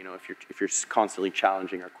other. If you're constantly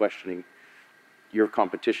challenging or questioning, your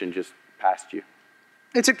competition just passed you.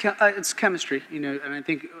 It's chemistry, and I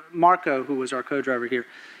think Marco, who was our co-driver here,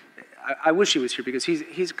 I wish he was here because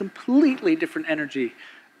he's a completely different energy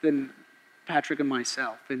than Patrick and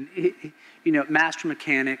myself. And master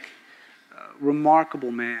mechanic,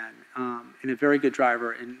 remarkable man, and a very good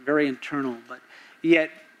driver and very internal. But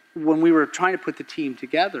yet, when we were trying to put the team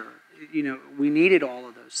together, we needed all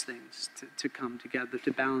of those things to come together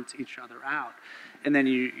to balance each other out. And then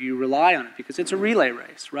you rely on it because it's a relay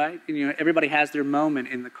race, right? And, everybody has their moment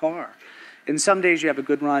in the car. And some days you have a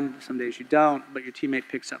good run, some days you don't, but your teammate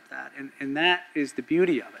picks up that. And that is the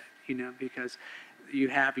beauty of it, you know, because you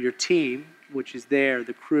have your team, which is there,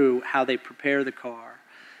 the crew, how they prepare the car,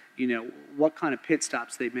 you know, what kind of pit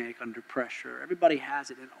stops they make under pressure. Everybody has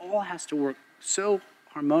it, and all has to work so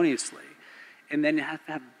harmoniously. And then you have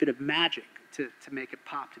to have a bit of magic to make it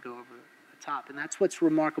pop, to go over the top. And that's what's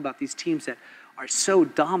remarkable about these teams that are so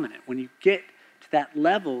dominant. When you get to that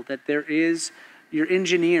level, that there is your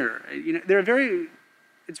engineer. You know,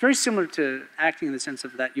 it's very similar to acting in the sense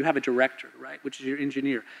of that you have a director, right, which is your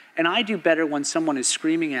engineer. And I do better when someone is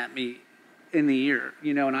screaming at me in the ear,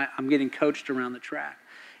 you know, and I'm getting coached around the track.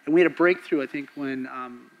 And we had a breakthrough, I think, when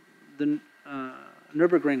the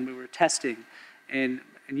Nürburgring we were testing, and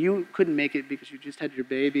you couldn't make it because you just had your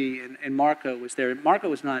baby, and Marco was there. And Marco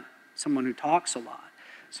was not someone who talks a lot.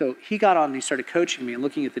 So he got on and he started coaching me and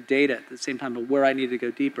looking at the data at the same time of where I needed to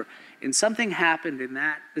go deeper. And something happened in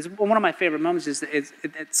that. One of my favorite moments is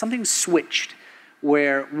that something switched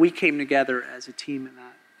where we came together as a team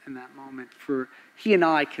in that moment for he and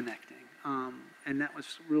I connecting. And that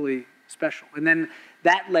was really special. And then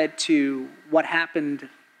that led to what happened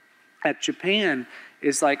at Japan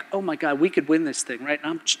is like, oh my God, we could win this thing, right? And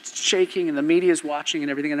I'm shaking and the media's watching and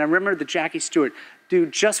everything. And I remember the Jackie Stewart, do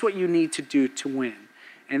just what you need to do to win.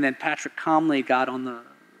 And then Patrick calmly got on the,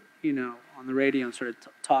 you know, on the radio and started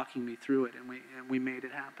talking me through it, and we made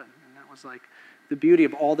it happen. And that was like the beauty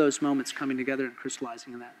of all those moments coming together and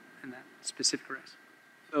crystallizing in that specific race.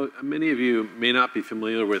 So many of you may not be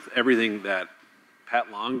familiar with everything that Pat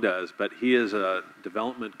Long does, but he is a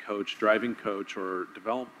development coach, driving coach, or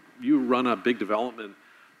you run a big development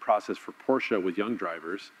process for Porsche with young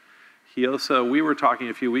drivers. He also, we were talking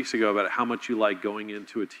a few weeks ago about how much you like going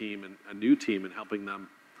into a team, and a new team, and helping them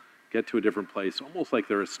get to a different place, almost like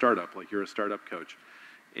they're a startup, like you're a startup coach.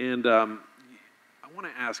 And I want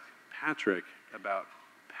to ask Patrick about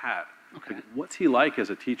Pat. Okay. Like, what's he like as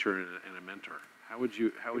a teacher and a mentor? How would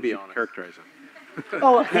you characterize him?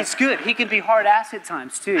 Oh, he's good. He can be hard-ass at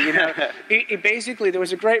times, too, you know. He basically, there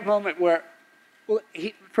was a great moment where, well,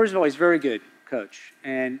 first of all, he's very good coach.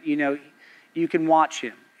 And, you know, you can watch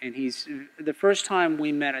him. And the first time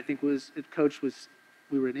we met, I think we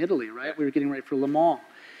were in Italy, right? We were getting ready for Le Mans.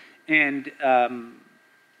 And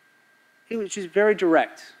it was just very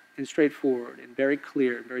direct and straightforward and very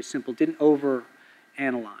clear and very simple. Didn't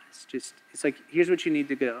over-analyze. Just, it's like, here's what you need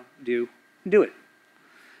to go do it.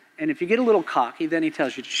 And if you get a little cocky, then he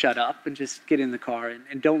tells you to shut up and just get in the car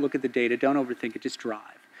and don't look at the data, don't overthink it, just drive.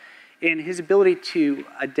 And his ability to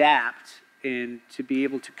adapt and to be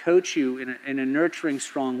able to coach you in a nurturing,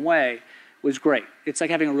 strong way was great. It's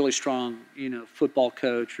like having a really strong, you know, football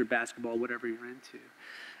coach or basketball, whatever you're into.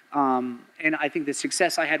 And I think the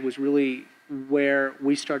success I had was really where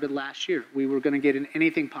we started last year. We were going to get in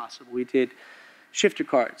anything possible. We did shifter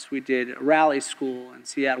carts. We did a rally school in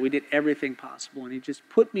Seattle. We did everything possible. And he just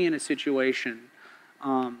put me in a situation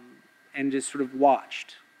and just sort of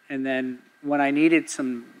watched. And then when I needed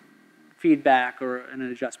some feedback or an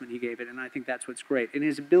adjustment, he gave it. And I think that's what's great. And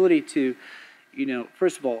his ability to, you know,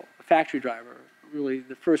 first of all, a factory driver, really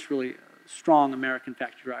the first really strong American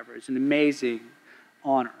factory driver, is an amazing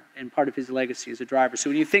honor and part of his legacy as a driver. So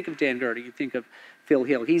when you think of Dan Gertie, you think of Phil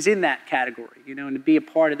Hill. He's in that category, you know, and to be a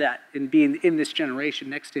part of that and being in this generation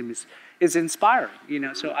next to him is inspiring, you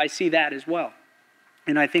know, so I see that as well.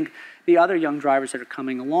 And I think the other young drivers that are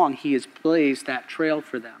coming along, he has blazed that trail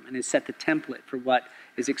for them and has set the template for what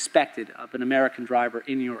is expected of an American driver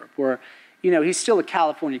in Europe, where, you know, he's still a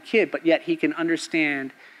California kid, but yet he can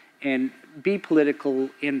understand and be political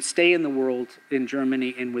and stay in the world in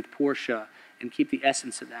Germany and with Porsche and keep the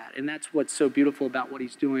essence of that. And that's what's so beautiful about what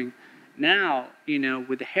he's doing now, you know,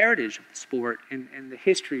 with the heritage of the sport and the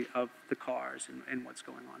history of the cars and what's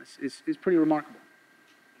going on is pretty remarkable.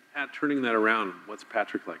 Pat, turning that around, what's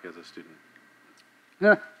Patrick like as a student?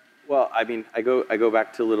 Yeah. Well, I mean, I go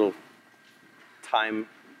back to little time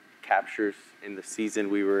captures in the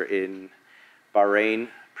season. We were in Bahrain,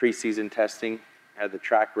 preseason testing, had the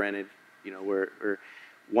track rented, you know, we're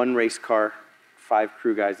one race car, 5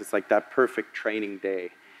 crew guys. It's like that perfect training day.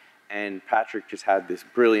 And Patrick just had this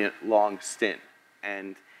brilliant long stint.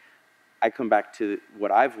 And I come back to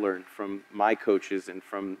what I've learned from my coaches and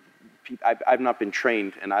from people. I've not been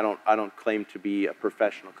trained, and I don't claim to be a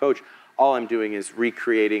professional coach. All I'm doing is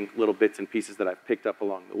recreating little bits and pieces that I've picked up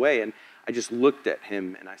along the way. And I just looked at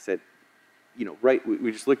him and I said, you know, right,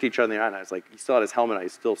 we just looked at each other in the eye, and I was like, he still had his helmet on,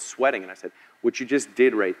 he's still sweating. And I said, what you just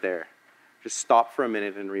did right there, just stop for a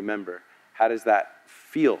minute and remember, how does that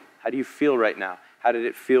feel? How do you feel right now? How did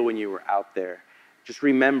it feel when you were out there? just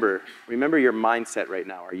remember your mindset right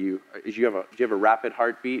now. Do you have a rapid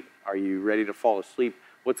heartbeat? Are you ready to fall asleep?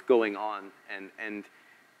 What's going on? And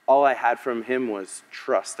all I had from him was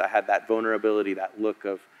trust. I had that vulnerability, that look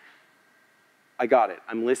of, I got it.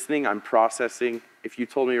 I'm listening, I'm processing. If you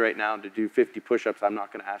told me right now to do 50 push-ups, I'm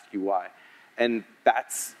not gonna ask you why. And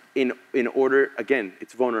that's in order, again,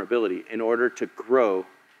 it's vulnerability. In order to grow,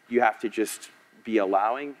 you have to just be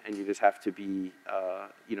allowing, and you just have to be,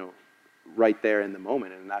 you know, right there in the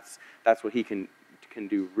moment. And that's what he can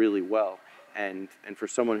do really well. And for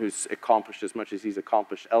someone who's accomplished as much as he's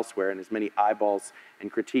accomplished elsewhere, and as many eyeballs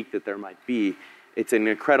and critique that there might be, it's an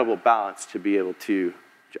incredible balance to be able to,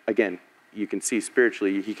 again, you can see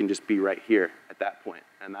spiritually, he can just be right here at that point.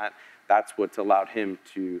 And that's what's allowed him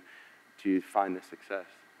to find the success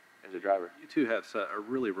as a driver. You two have a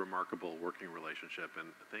really remarkable working relationship, and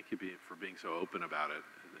thank you for being so open about it.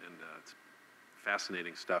 And it's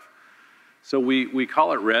fascinating stuff. So we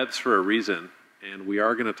call it Revs for a reason, and we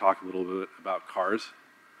are going to talk a little bit about cars.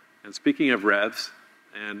 And speaking of Revs,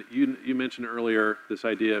 and you mentioned earlier this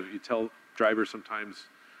idea of you tell drivers sometimes,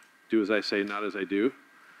 do as I say, not as I do.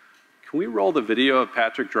 Can we roll the video of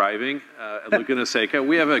Patrick driving at Laguna Seca?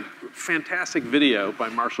 We have a fantastic video by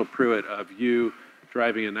Marshall Pruitt of you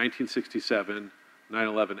driving a 1967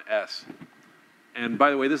 911S. And by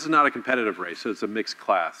the way, this is not a competitive race, so it's a mixed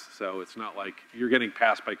class. So it's not like you're getting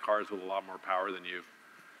passed by cars with a lot more power than you,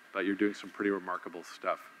 but you're doing some pretty remarkable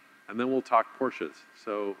stuff. And then we'll talk Porsches.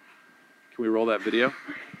 So can we roll that video?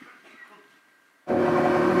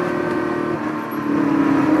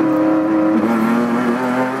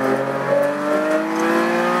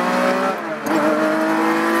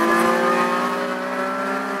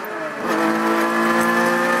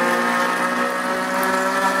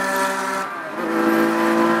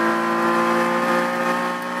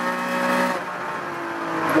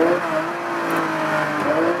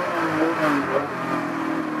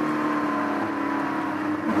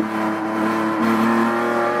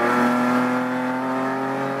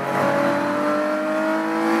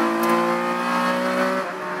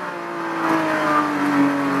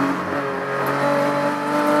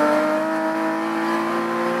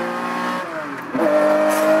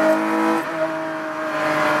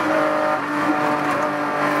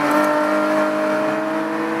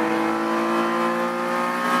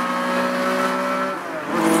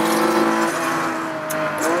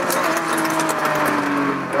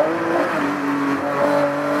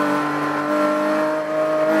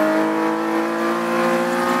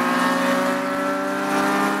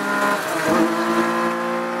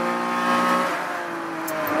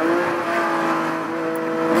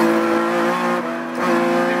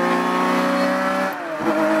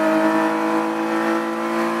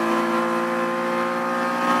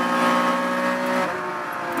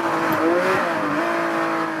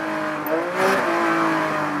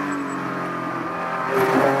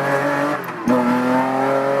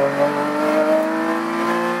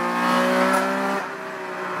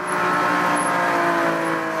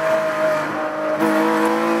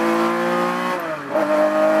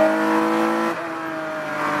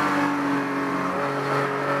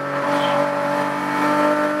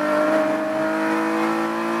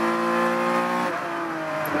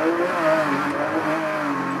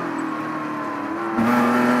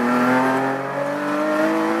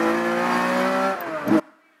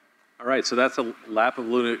 right, so that's a lap of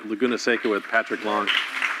Laguna Seca with Patrick Long.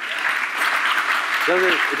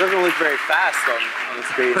 It doesn't look very fast on the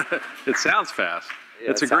screen. It sounds fast.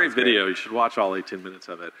 Yeah, it's a great video. You should watch all 18 minutes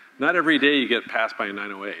of it. Not every day you get passed by a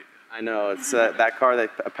 908. I know. It's that car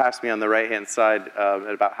that passed me on the right-hand side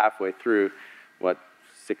at about halfway through, what,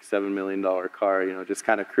 $6-7 million car, you know, just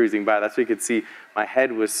kind of cruising by. That's what you could see. My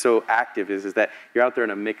head was so active is that you're out there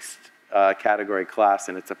in a mixed category class,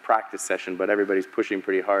 and it's a practice session, but everybody's pushing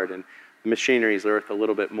pretty hard, and the machinery is worth a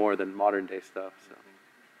little bit more than modern-day stuff.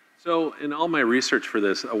 So in all my research for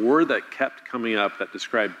this, a word that kept coming up that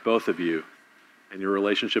described both of you and your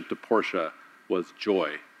relationship to Porsche was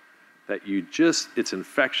joy. That you just, it's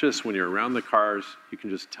infectious when you're around the cars. You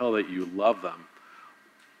can just tell that you love them.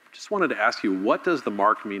 Just wanted to ask you, what does the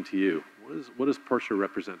mark mean to you? What does Porsche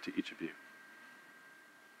represent to each of you?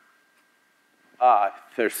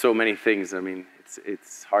 There's so many things. I mean,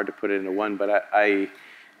 it's hard to put it into one, but I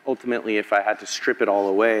ultimately, if I had to strip it all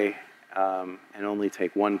away and only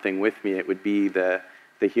take one thing with me, it would be the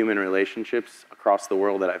human relationships across the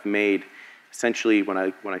world that I've made. Essentially, when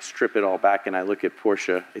I strip it all back and I look at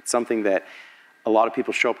Porsche, it's something that a lot of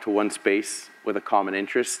people show up to one space with a common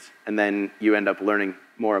interest, and then you end up learning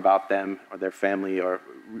more about them or their family or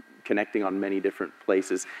connecting on many different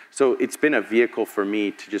places. So it's been a vehicle for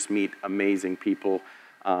me to just meet amazing people.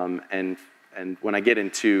 And when I get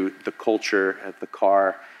into the culture of the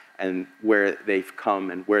car and where they've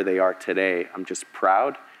come and where they are today, I'm just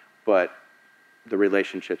proud. But the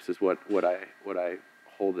relationships is what I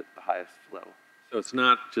hold at the highest level. So it's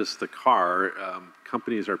not just the car.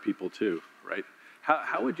 Companies are people too, right?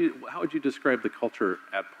 How would you describe the culture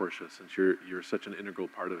at Porsche, since you're such an integral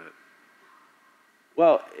part of it?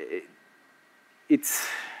 Well, it's,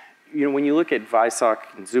 you know, when you look at Weissach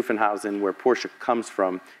and Zuffenhausen, where Porsche comes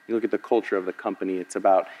from, you look at the culture of the company. It's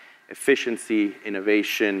about efficiency,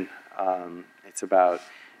 innovation. It's about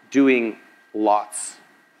doing lots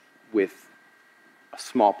with a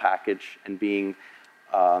small package and being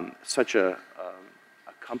such a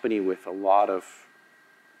company with a lot of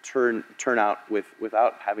turnout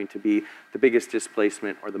without having to be the biggest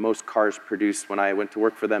displacement or the most cars produced. When I went to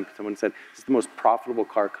work for them, someone said, this is the most profitable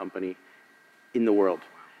car company in the world.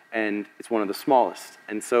 And it's one of the smallest.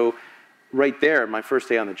 And so right there, my first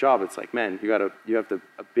day on the job, it's like, man, you have a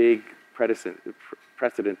big precedent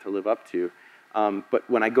to live up to. But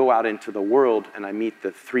when I go out into the world and I meet the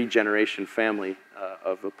 3-generation family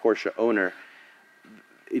of a Porsche owner,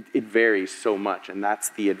 it varies so much, and that's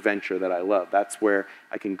the adventure that I love. That's where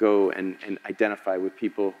I can go and identify with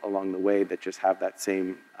people along the way that just have that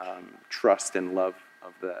same trust and love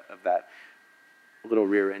of that little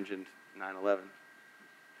rear-engined 911.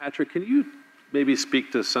 Patrick, can you maybe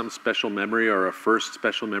speak to some special memory or a first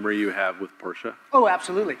special memory you have with Porsche? Oh,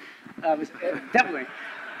 absolutely. Definitely.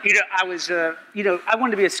 I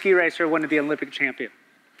wanted to be a ski racer. I wanted to be an Olympic champion.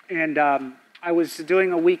 And I was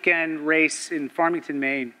doing a weekend race in Farmington,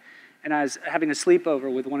 Maine, and I was having a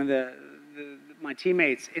sleepover with one of my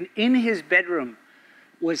teammates. And in his bedroom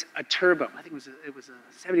was a turbo. I think it was a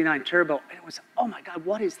 79 turbo. And it was, oh my God,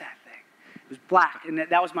 what is that thing? It was black. And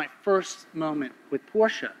that was my first moment with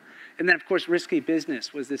Porsche. And then, of course, Risky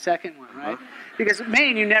Business was the second one, right? Because in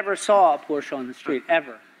Maine, you never saw a Porsche on the street,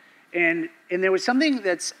 ever. And there was something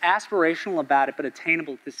that's aspirational about it, but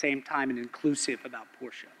attainable at the same time and inclusive about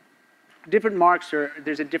Porsche. Different marks,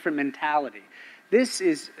 there's a different mentality. This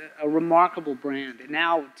is a remarkable brand. And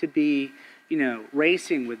now to be,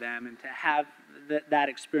 racing with them and to have that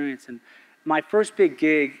experience. And my first big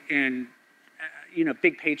gig in,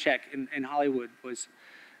 big paycheck in Hollywood was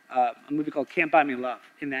a movie called Can't Buy Me Love.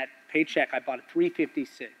 In that paycheck, I bought a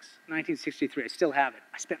 356, 1963. I still have it.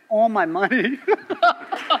 I spent all my money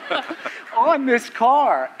on this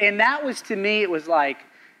car. And that was, to me, it was like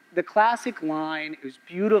the classic line. It was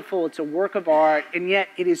beautiful. It's a work of art. And yet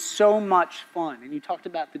it is so much fun. And you talked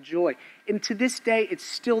about the joy. And to this day, it's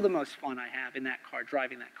still the most fun I have in that car,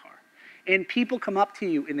 driving that car. And people come up to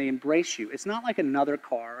you and they embrace you. It's not like another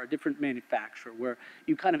car or a different manufacturer where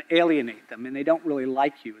you kind of alienate them and they don't really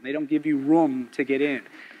like you and they don't give you room to get in.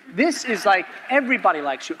 This is like everybody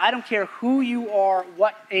likes you. I don't care who you are,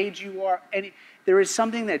 what age you are. There is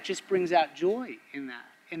something that just brings out joy in that.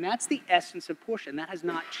 And that's the essence of Porsche, and that has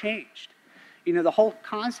not changed. The whole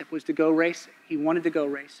concept was to go racing. He wanted to go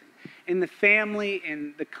racing. In the family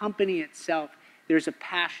and the company itself, there's a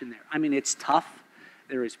passion there. I mean, it's tough.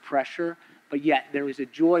 There is pressure, but yet there is a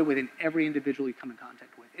joy within every individual you come in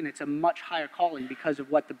contact with. And it's a much higher calling because of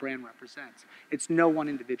what the brand represents. It's no one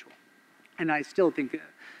individual. And I still think,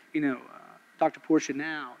 Dr. Porsche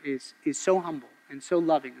now is so humble and so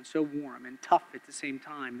loving and so warm and tough at the same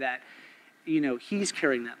time that, he's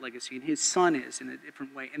carrying that legacy and his son is in a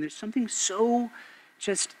different way. And there's something so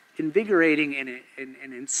just invigorating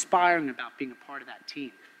and inspiring about being a part of that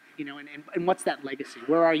team. And what's that legacy?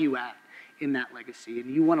 Where are you at in that legacy? And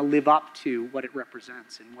you want to live up to what it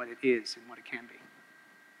represents and what it is and what it can be.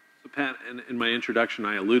 So Pat, in my introduction,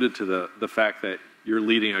 I alluded to the fact that you're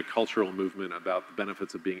leading a cultural movement about the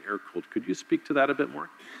benefits of being air-cooled. Could you speak to that a bit more?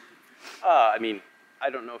 I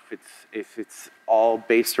don't know if it's all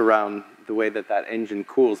based around the way that engine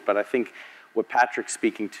cools, but I think what Patrick's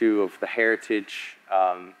speaking to of the heritage,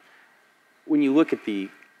 when you look at the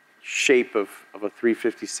shape of a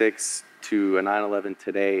 356 to a 911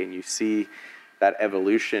 today and you see that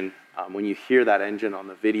evolution, when you hear that engine on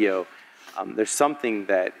the video, there's something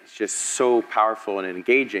that is just so powerful and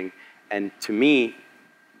engaging. And to me,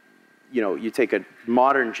 you take a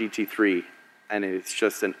modern GT3 and it's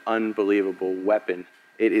just an unbelievable weapon.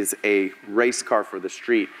 It is a race car for the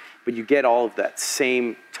street, but you get all of that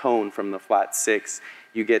same tone from the flat six.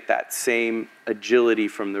 You get that same agility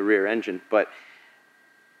from the rear engine. But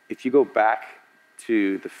if you go back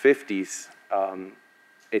to the 50s,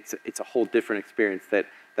 it's a whole different experience that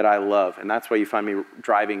I love. And that's why you find me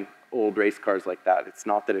driving old race cars like that. It's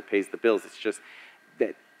not that it pays the bills. It's just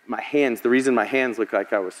that my hands, the reason my hands look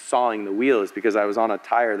like I was sawing the wheel is because I was on a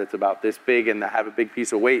tire that's about this big and I have a big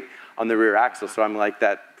piece of weight on the rear axle. So I'm like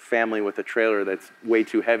that family with a trailer that's way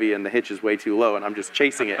too heavy and the hitch is way too low and I'm just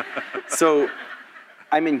chasing it. So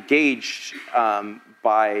I'm engaged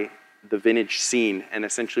by the vintage scene, and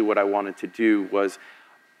essentially what I wanted to do was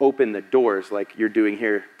open the doors like you're doing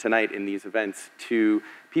here tonight in these events to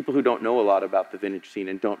people who don't know a lot about the vintage scene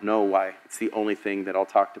and don't know why it's the only thing that I'll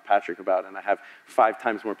talk to Patrick about. And I have 5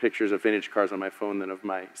 times more pictures of vintage cars on my phone than of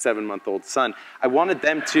my 7-month-old son. I wanted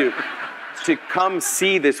them to come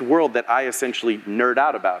see this world that I essentially nerd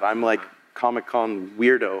out about. I'm like Comic-Con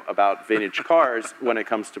weirdo about vintage cars when it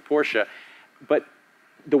comes to Porsche. But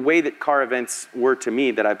the way that car events were to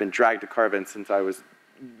me, that I've been dragged to car events since I was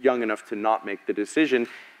young enough to not make the decision,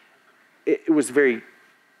 it was very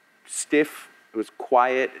stiff, it was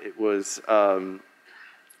quiet, it was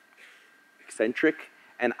eccentric,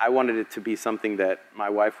 and I wanted it to be something that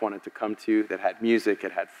my wife wanted to come to, that had music,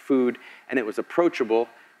 it had food, and it was approachable,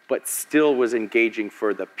 but still was engaging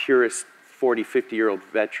for the purest 40, 50-year-old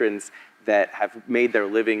veterans that have made their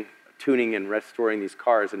living tuning and restoring these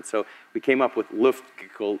cars. And so we came up with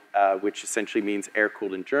Luftgekühlt, which essentially means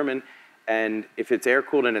air-cooled in German. And if it's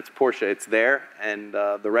air-cooled and it's Porsche, it's there. And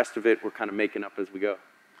the rest of it, we're kind of making up as we go.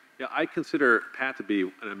 Yeah, I consider Pat to be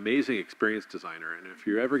an amazing experience designer. And if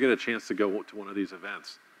you ever get a chance to go to one of these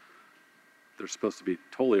events, they're supposed to be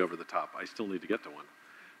totally over the top. I still need to get to one.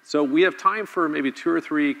 So we have time for maybe 2 or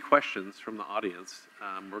 3 questions from the audience.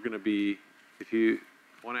 We're going to be, if you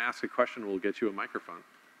want to ask a question, we'll get you a microphone.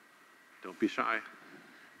 Don't be shy.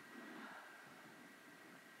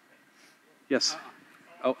 Yes.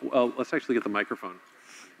 Oh, well, let's actually get the microphone.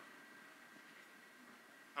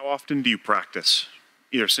 How often do you practice,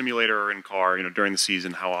 either simulator or in car? You know, during the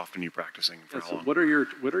season, how often are you practicing? For how long? What are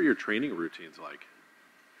your training routines like?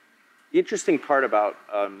 The interesting part about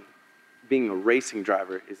being a racing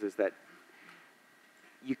driver is that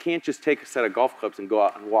you can't just take a set of golf clubs and go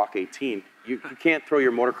out and walk 18. You can't throw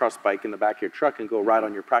your motocross bike in the back of your truck and go ride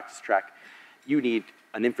on your practice track. You need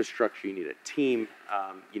an infrastructure, you need a team,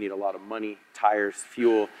 you need a lot of money, tires,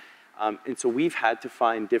 fuel. And so we've had to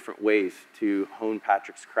find different ways to hone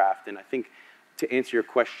Patrick's craft. And I think to answer your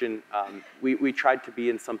question, we tried to be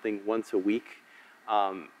in something once a week,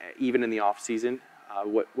 even in the off season.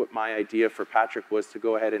 What my idea for Patrick was to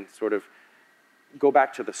go ahead and sort of go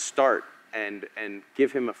back to the start and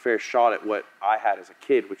give him a fair shot at what I had as a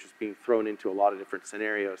kid, which was being thrown into a lot of different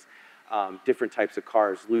scenarios, different types of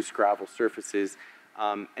cars, loose gravel surfaces.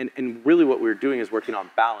 And really what we were doing is working on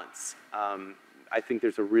balance. I think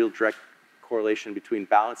there's a real direct correlation between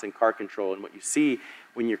balance and car control. And what you see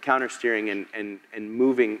when you're counter steering and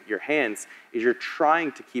moving your hands is you're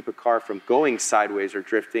trying to keep a car from going sideways or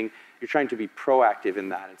drifting. You're trying to be proactive in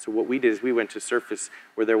that. And so what we did is we went to surface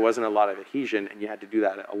where there wasn't a lot of adhesion, and you had to do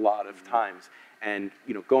that a lot of times. And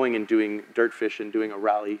going and doing dirtfish and doing a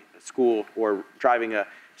rally school or driving a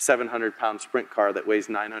 700-pound sprint car that weighs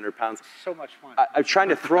 900 pounds. So much fun. I'm trying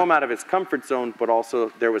to throw him out of his comfort zone, but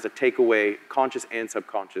also there was a takeaway, conscious and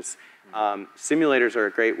subconscious. Simulators are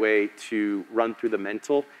a great way to run through the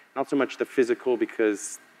mental, not so much the physical,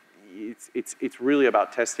 because it's really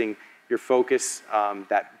about testing your focus.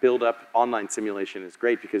 That build-up online simulation is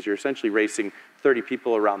great because you're essentially racing 30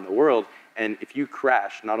 people around the world. And if you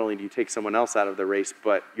crash, not only do you take someone else out of the race,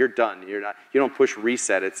 but you're done. You don't push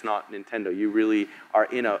reset. It's not Nintendo. You really are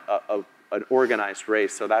in an organized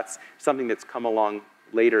race. So that's something that's come along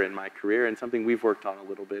later in my career and something we've worked on a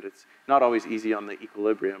little bit. It's not always easy on the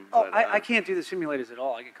equilibrium. Oh, but, I can't do the simulators at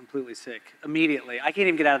all. I get completely sick immediately. I can't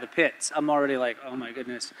even get out of the pits. I'm already like, oh my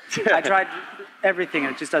goodness. I tried everything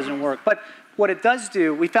and it just doesn't work. But what it does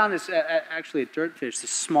do, we found this actually at Dirtfish, this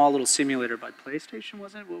small little simulator by PlayStation,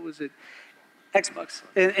 wasn't it? What was it? Xbox.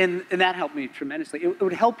 And that helped me tremendously. It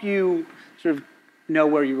would help you sort of know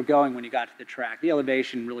where you were going when you got to the track. The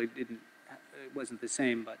elevation really wasn't the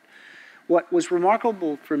same, but what was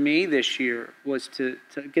remarkable for me this year was to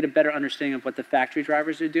get a better understanding of what the factory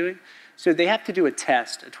drivers are doing. So they have to do a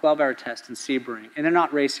test, a 12-hour test in Sebring, and they're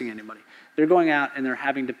not racing anybody. They're going out and they're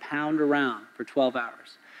having to pound around for 12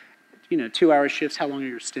 hours. 2-hour shifts, how long are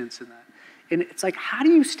your stints in that? And it's like, how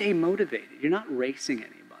do you stay motivated? You're not racing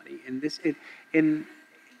anybody. And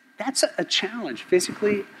that's a challenge,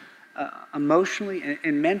 physically, emotionally,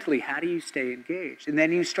 and mentally. How do you stay engaged? And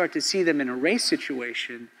then you start to see them in a race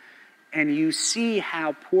situation, and you see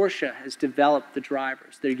how Porsche has developed the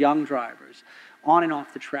drivers, their young drivers, on and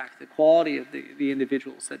off the track, the quality of the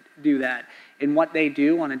individuals that do that, and what they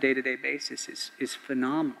do on a day-to-day basis is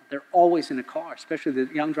phenomenal. They're always in a car, especially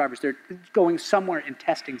the young drivers. They're going somewhere and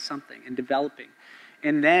testing something and developing.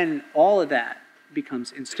 And then all of that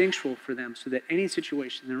becomes instinctual for them so that any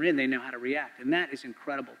situation they're in, they know how to react. And that is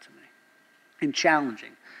incredible to me and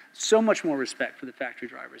challenging. So much more respect for the factory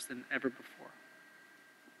drivers than ever before.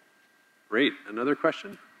 Great. Another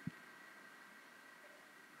question?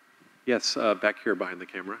 Yes, back here behind the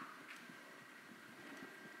camera.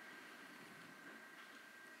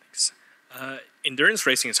 Thanks. Endurance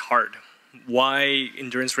racing is hard. Why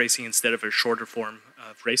endurance racing instead of a shorter form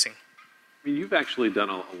of racing? I mean, you've actually done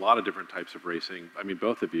a lot of different types of racing. I mean,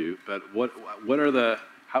 both of you. But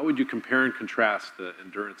how would you compare and contrast the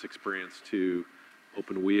endurance experience to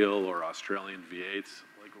open wheel or Australian V8s?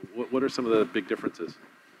 Like, what are some of the big differences?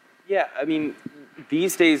 Yeah, I mean,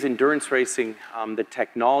 these days endurance racing, the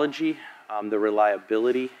technology, the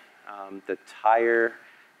reliability, the tire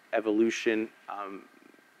evolution,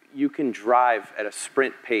 you can drive at a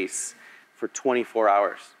sprint pace for 24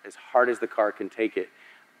 hours, as hard as the car can take it,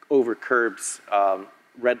 over curbs,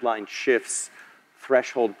 red line shifts,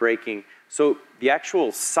 threshold braking. So the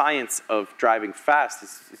actual science of driving fast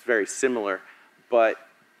is very similar, but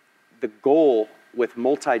the goal with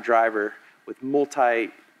multi-driver, with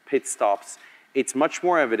multi-pit stops, it's much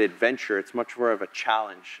more of an adventure. It's much more of a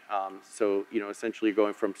challenge. So, you know, essentially you're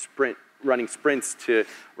going from running sprints to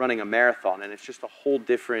running a marathon, and it's just a whole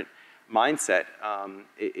different mindset.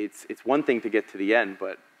 It's one thing to get to the end,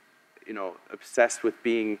 but, you know, obsessed with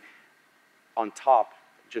being on top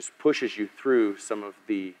just pushes you through some of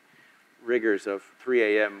the rigors of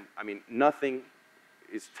 3 a.m. I mean, nothing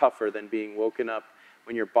is tougher than being woken up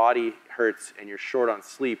when your body hurts and you're short on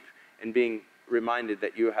sleep and being reminded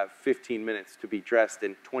that you have 15 minutes to be dressed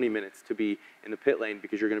and 20 minutes to be in the pit lane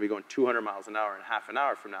because you're going to be going 200 miles an hour in half an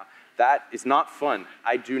hour from now. That is not fun.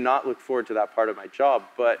 I do not look forward to that part of my job,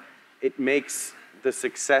 but it makes the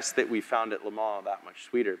success that we found at Le Mans that much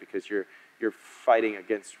sweeter because you're fighting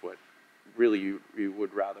against what really you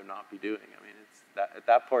would rather not be doing. I mean, at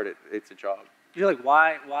that part, it's a job. You're like,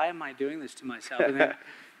 why am I doing this to myself? And then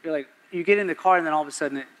you're like, you get in the car and then all of a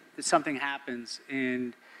sudden something happens,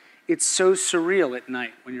 and it's so surreal at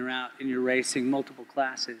night when you're out and you're racing multiple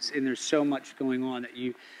classes and there's so much going on that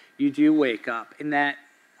you do wake up. And that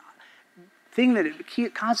thing that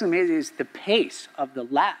it constantly amazes is the pace of the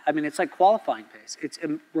lap. I mean, it's like qualifying pace. It's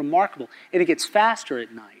remarkable. And it gets faster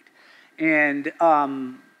at night. And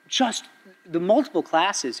just the multiple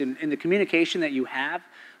classes and the communication that you have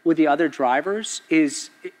with the other drivers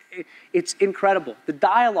it's incredible. The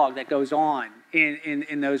dialogue that goes on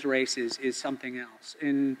in those races is something else.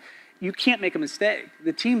 And you can't make a mistake.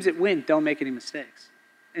 The teams that win don't make any mistakes.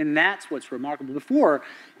 And that's what's remarkable. Before,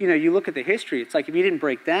 you know, you look at the history, it's like if you didn't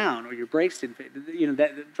break down or your brakes didn't fit, you know,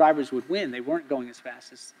 that the drivers would win. They weren't going as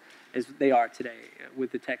fast as they are today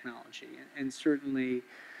with the technology. And certainly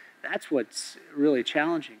that's what's really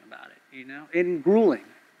challenging about it, you know, and grueling,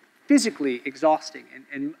 physically exhausting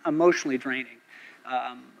and emotionally draining.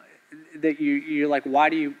 That you're like, why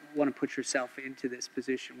do you want to put yourself into this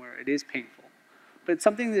position where it is painful? But it's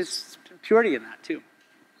something there's purity in that too.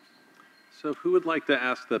 So who would like to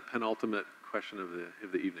ask the penultimate question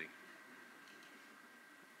of the evening?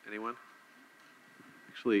 Anyone?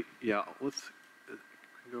 Actually, yeah, let's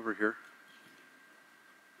go over here.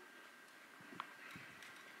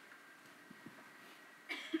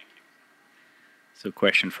 So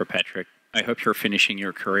question for Patrick. I hope you're finishing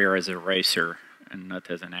your career as a racer and not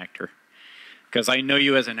as an actor. Because I know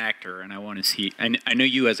you as an actor, and I want to see, and I know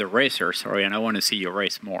you as a racer, sorry, and I want to see you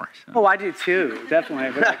race more. So. Oh, I do too,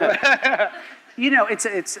 definitely. You know,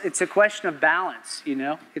 it's a question of balance, you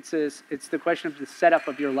know? It's the question of the setup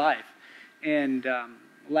of your life. And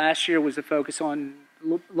last year was a focus on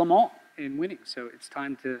Le Mans and winning, so it's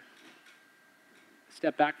time to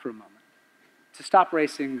step back for a moment. To stop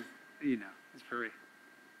racing, you know, is very,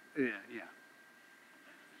 yeah.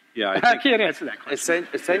 Yeah, I can't answer that question.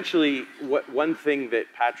 Essentially, one thing that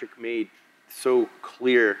Patrick made so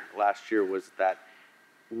clear last year was that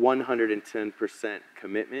 110%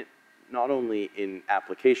 commitment, not only in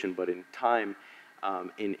application, but in time,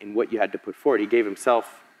 in what you had to put forward. He gave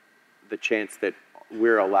himself the chance that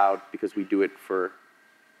we're allowed because we do it for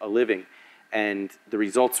a living. And the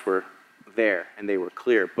results were there, and they were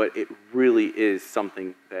clear. But it really is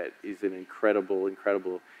something that is an incredible,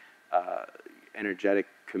 energetic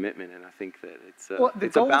commitment, and I think that it's a balance. The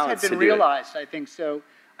goals had been realized, I think. So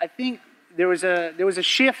I think there was a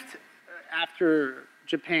shift after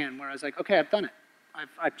Japan where I was like, okay, I've done it.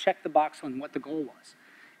 I've checked the box on what the goal was.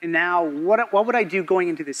 And now what would I do going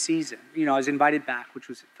into the season? You know, I was invited back, which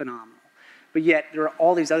was phenomenal. But yet there are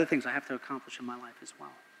all these other things I have to accomplish in my life as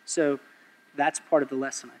well. So that's part of the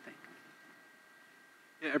lesson, I think.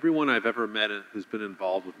 Yeah, everyone I've ever met who's been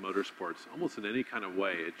involved with motorsports, almost in any kind of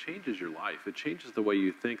way, it changes your life. It changes the way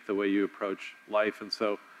you think, the way you approach life. And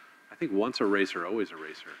so I think once a racer, always a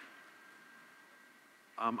racer.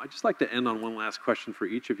 I'd just like to end on one last question for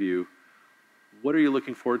each of you. What are you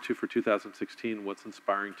looking forward to for 2016? What's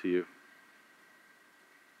inspiring to you?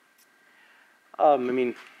 I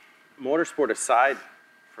mean, motorsport aside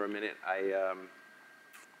for a minute, I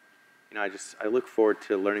look forward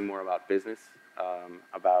to learning more about business,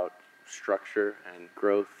 about structure and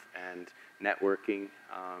growth and networking.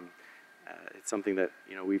 It's something that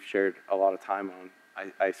we've shared a lot of time on.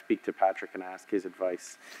 I speak to Patrick and ask his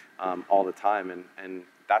advice all the time, and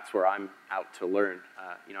that's where I'm out to learn.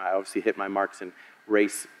 I obviously hit my marks and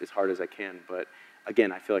race as hard as I can, but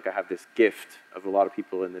again, I feel like I have this gift of a lot of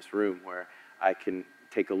people in this room where I can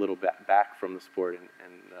take a little bit back from the sport and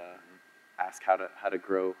ask how to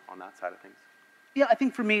grow on that side of things. Yeah, I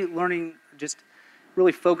think for me, learning, just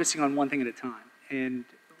really focusing on one thing at a time. And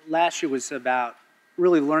last year was about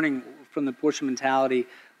really learning from the Porsche mentality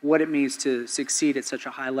what it means to succeed at such a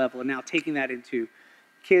high level, and now taking that into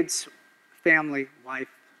kids, family, wife,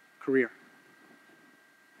 career.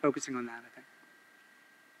 Focusing on that, I think.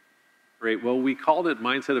 Great. Well, we called it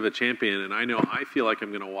Mindset of a Champion, and I feel like I'm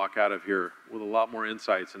going to walk out of here with a lot more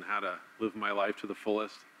insights on how to live my life to the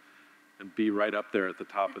fullest and be right up there at the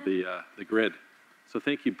top of the grid. So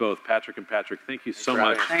thank you both, Patrick and Patrick. Thank you so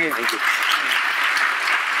much. Thank you.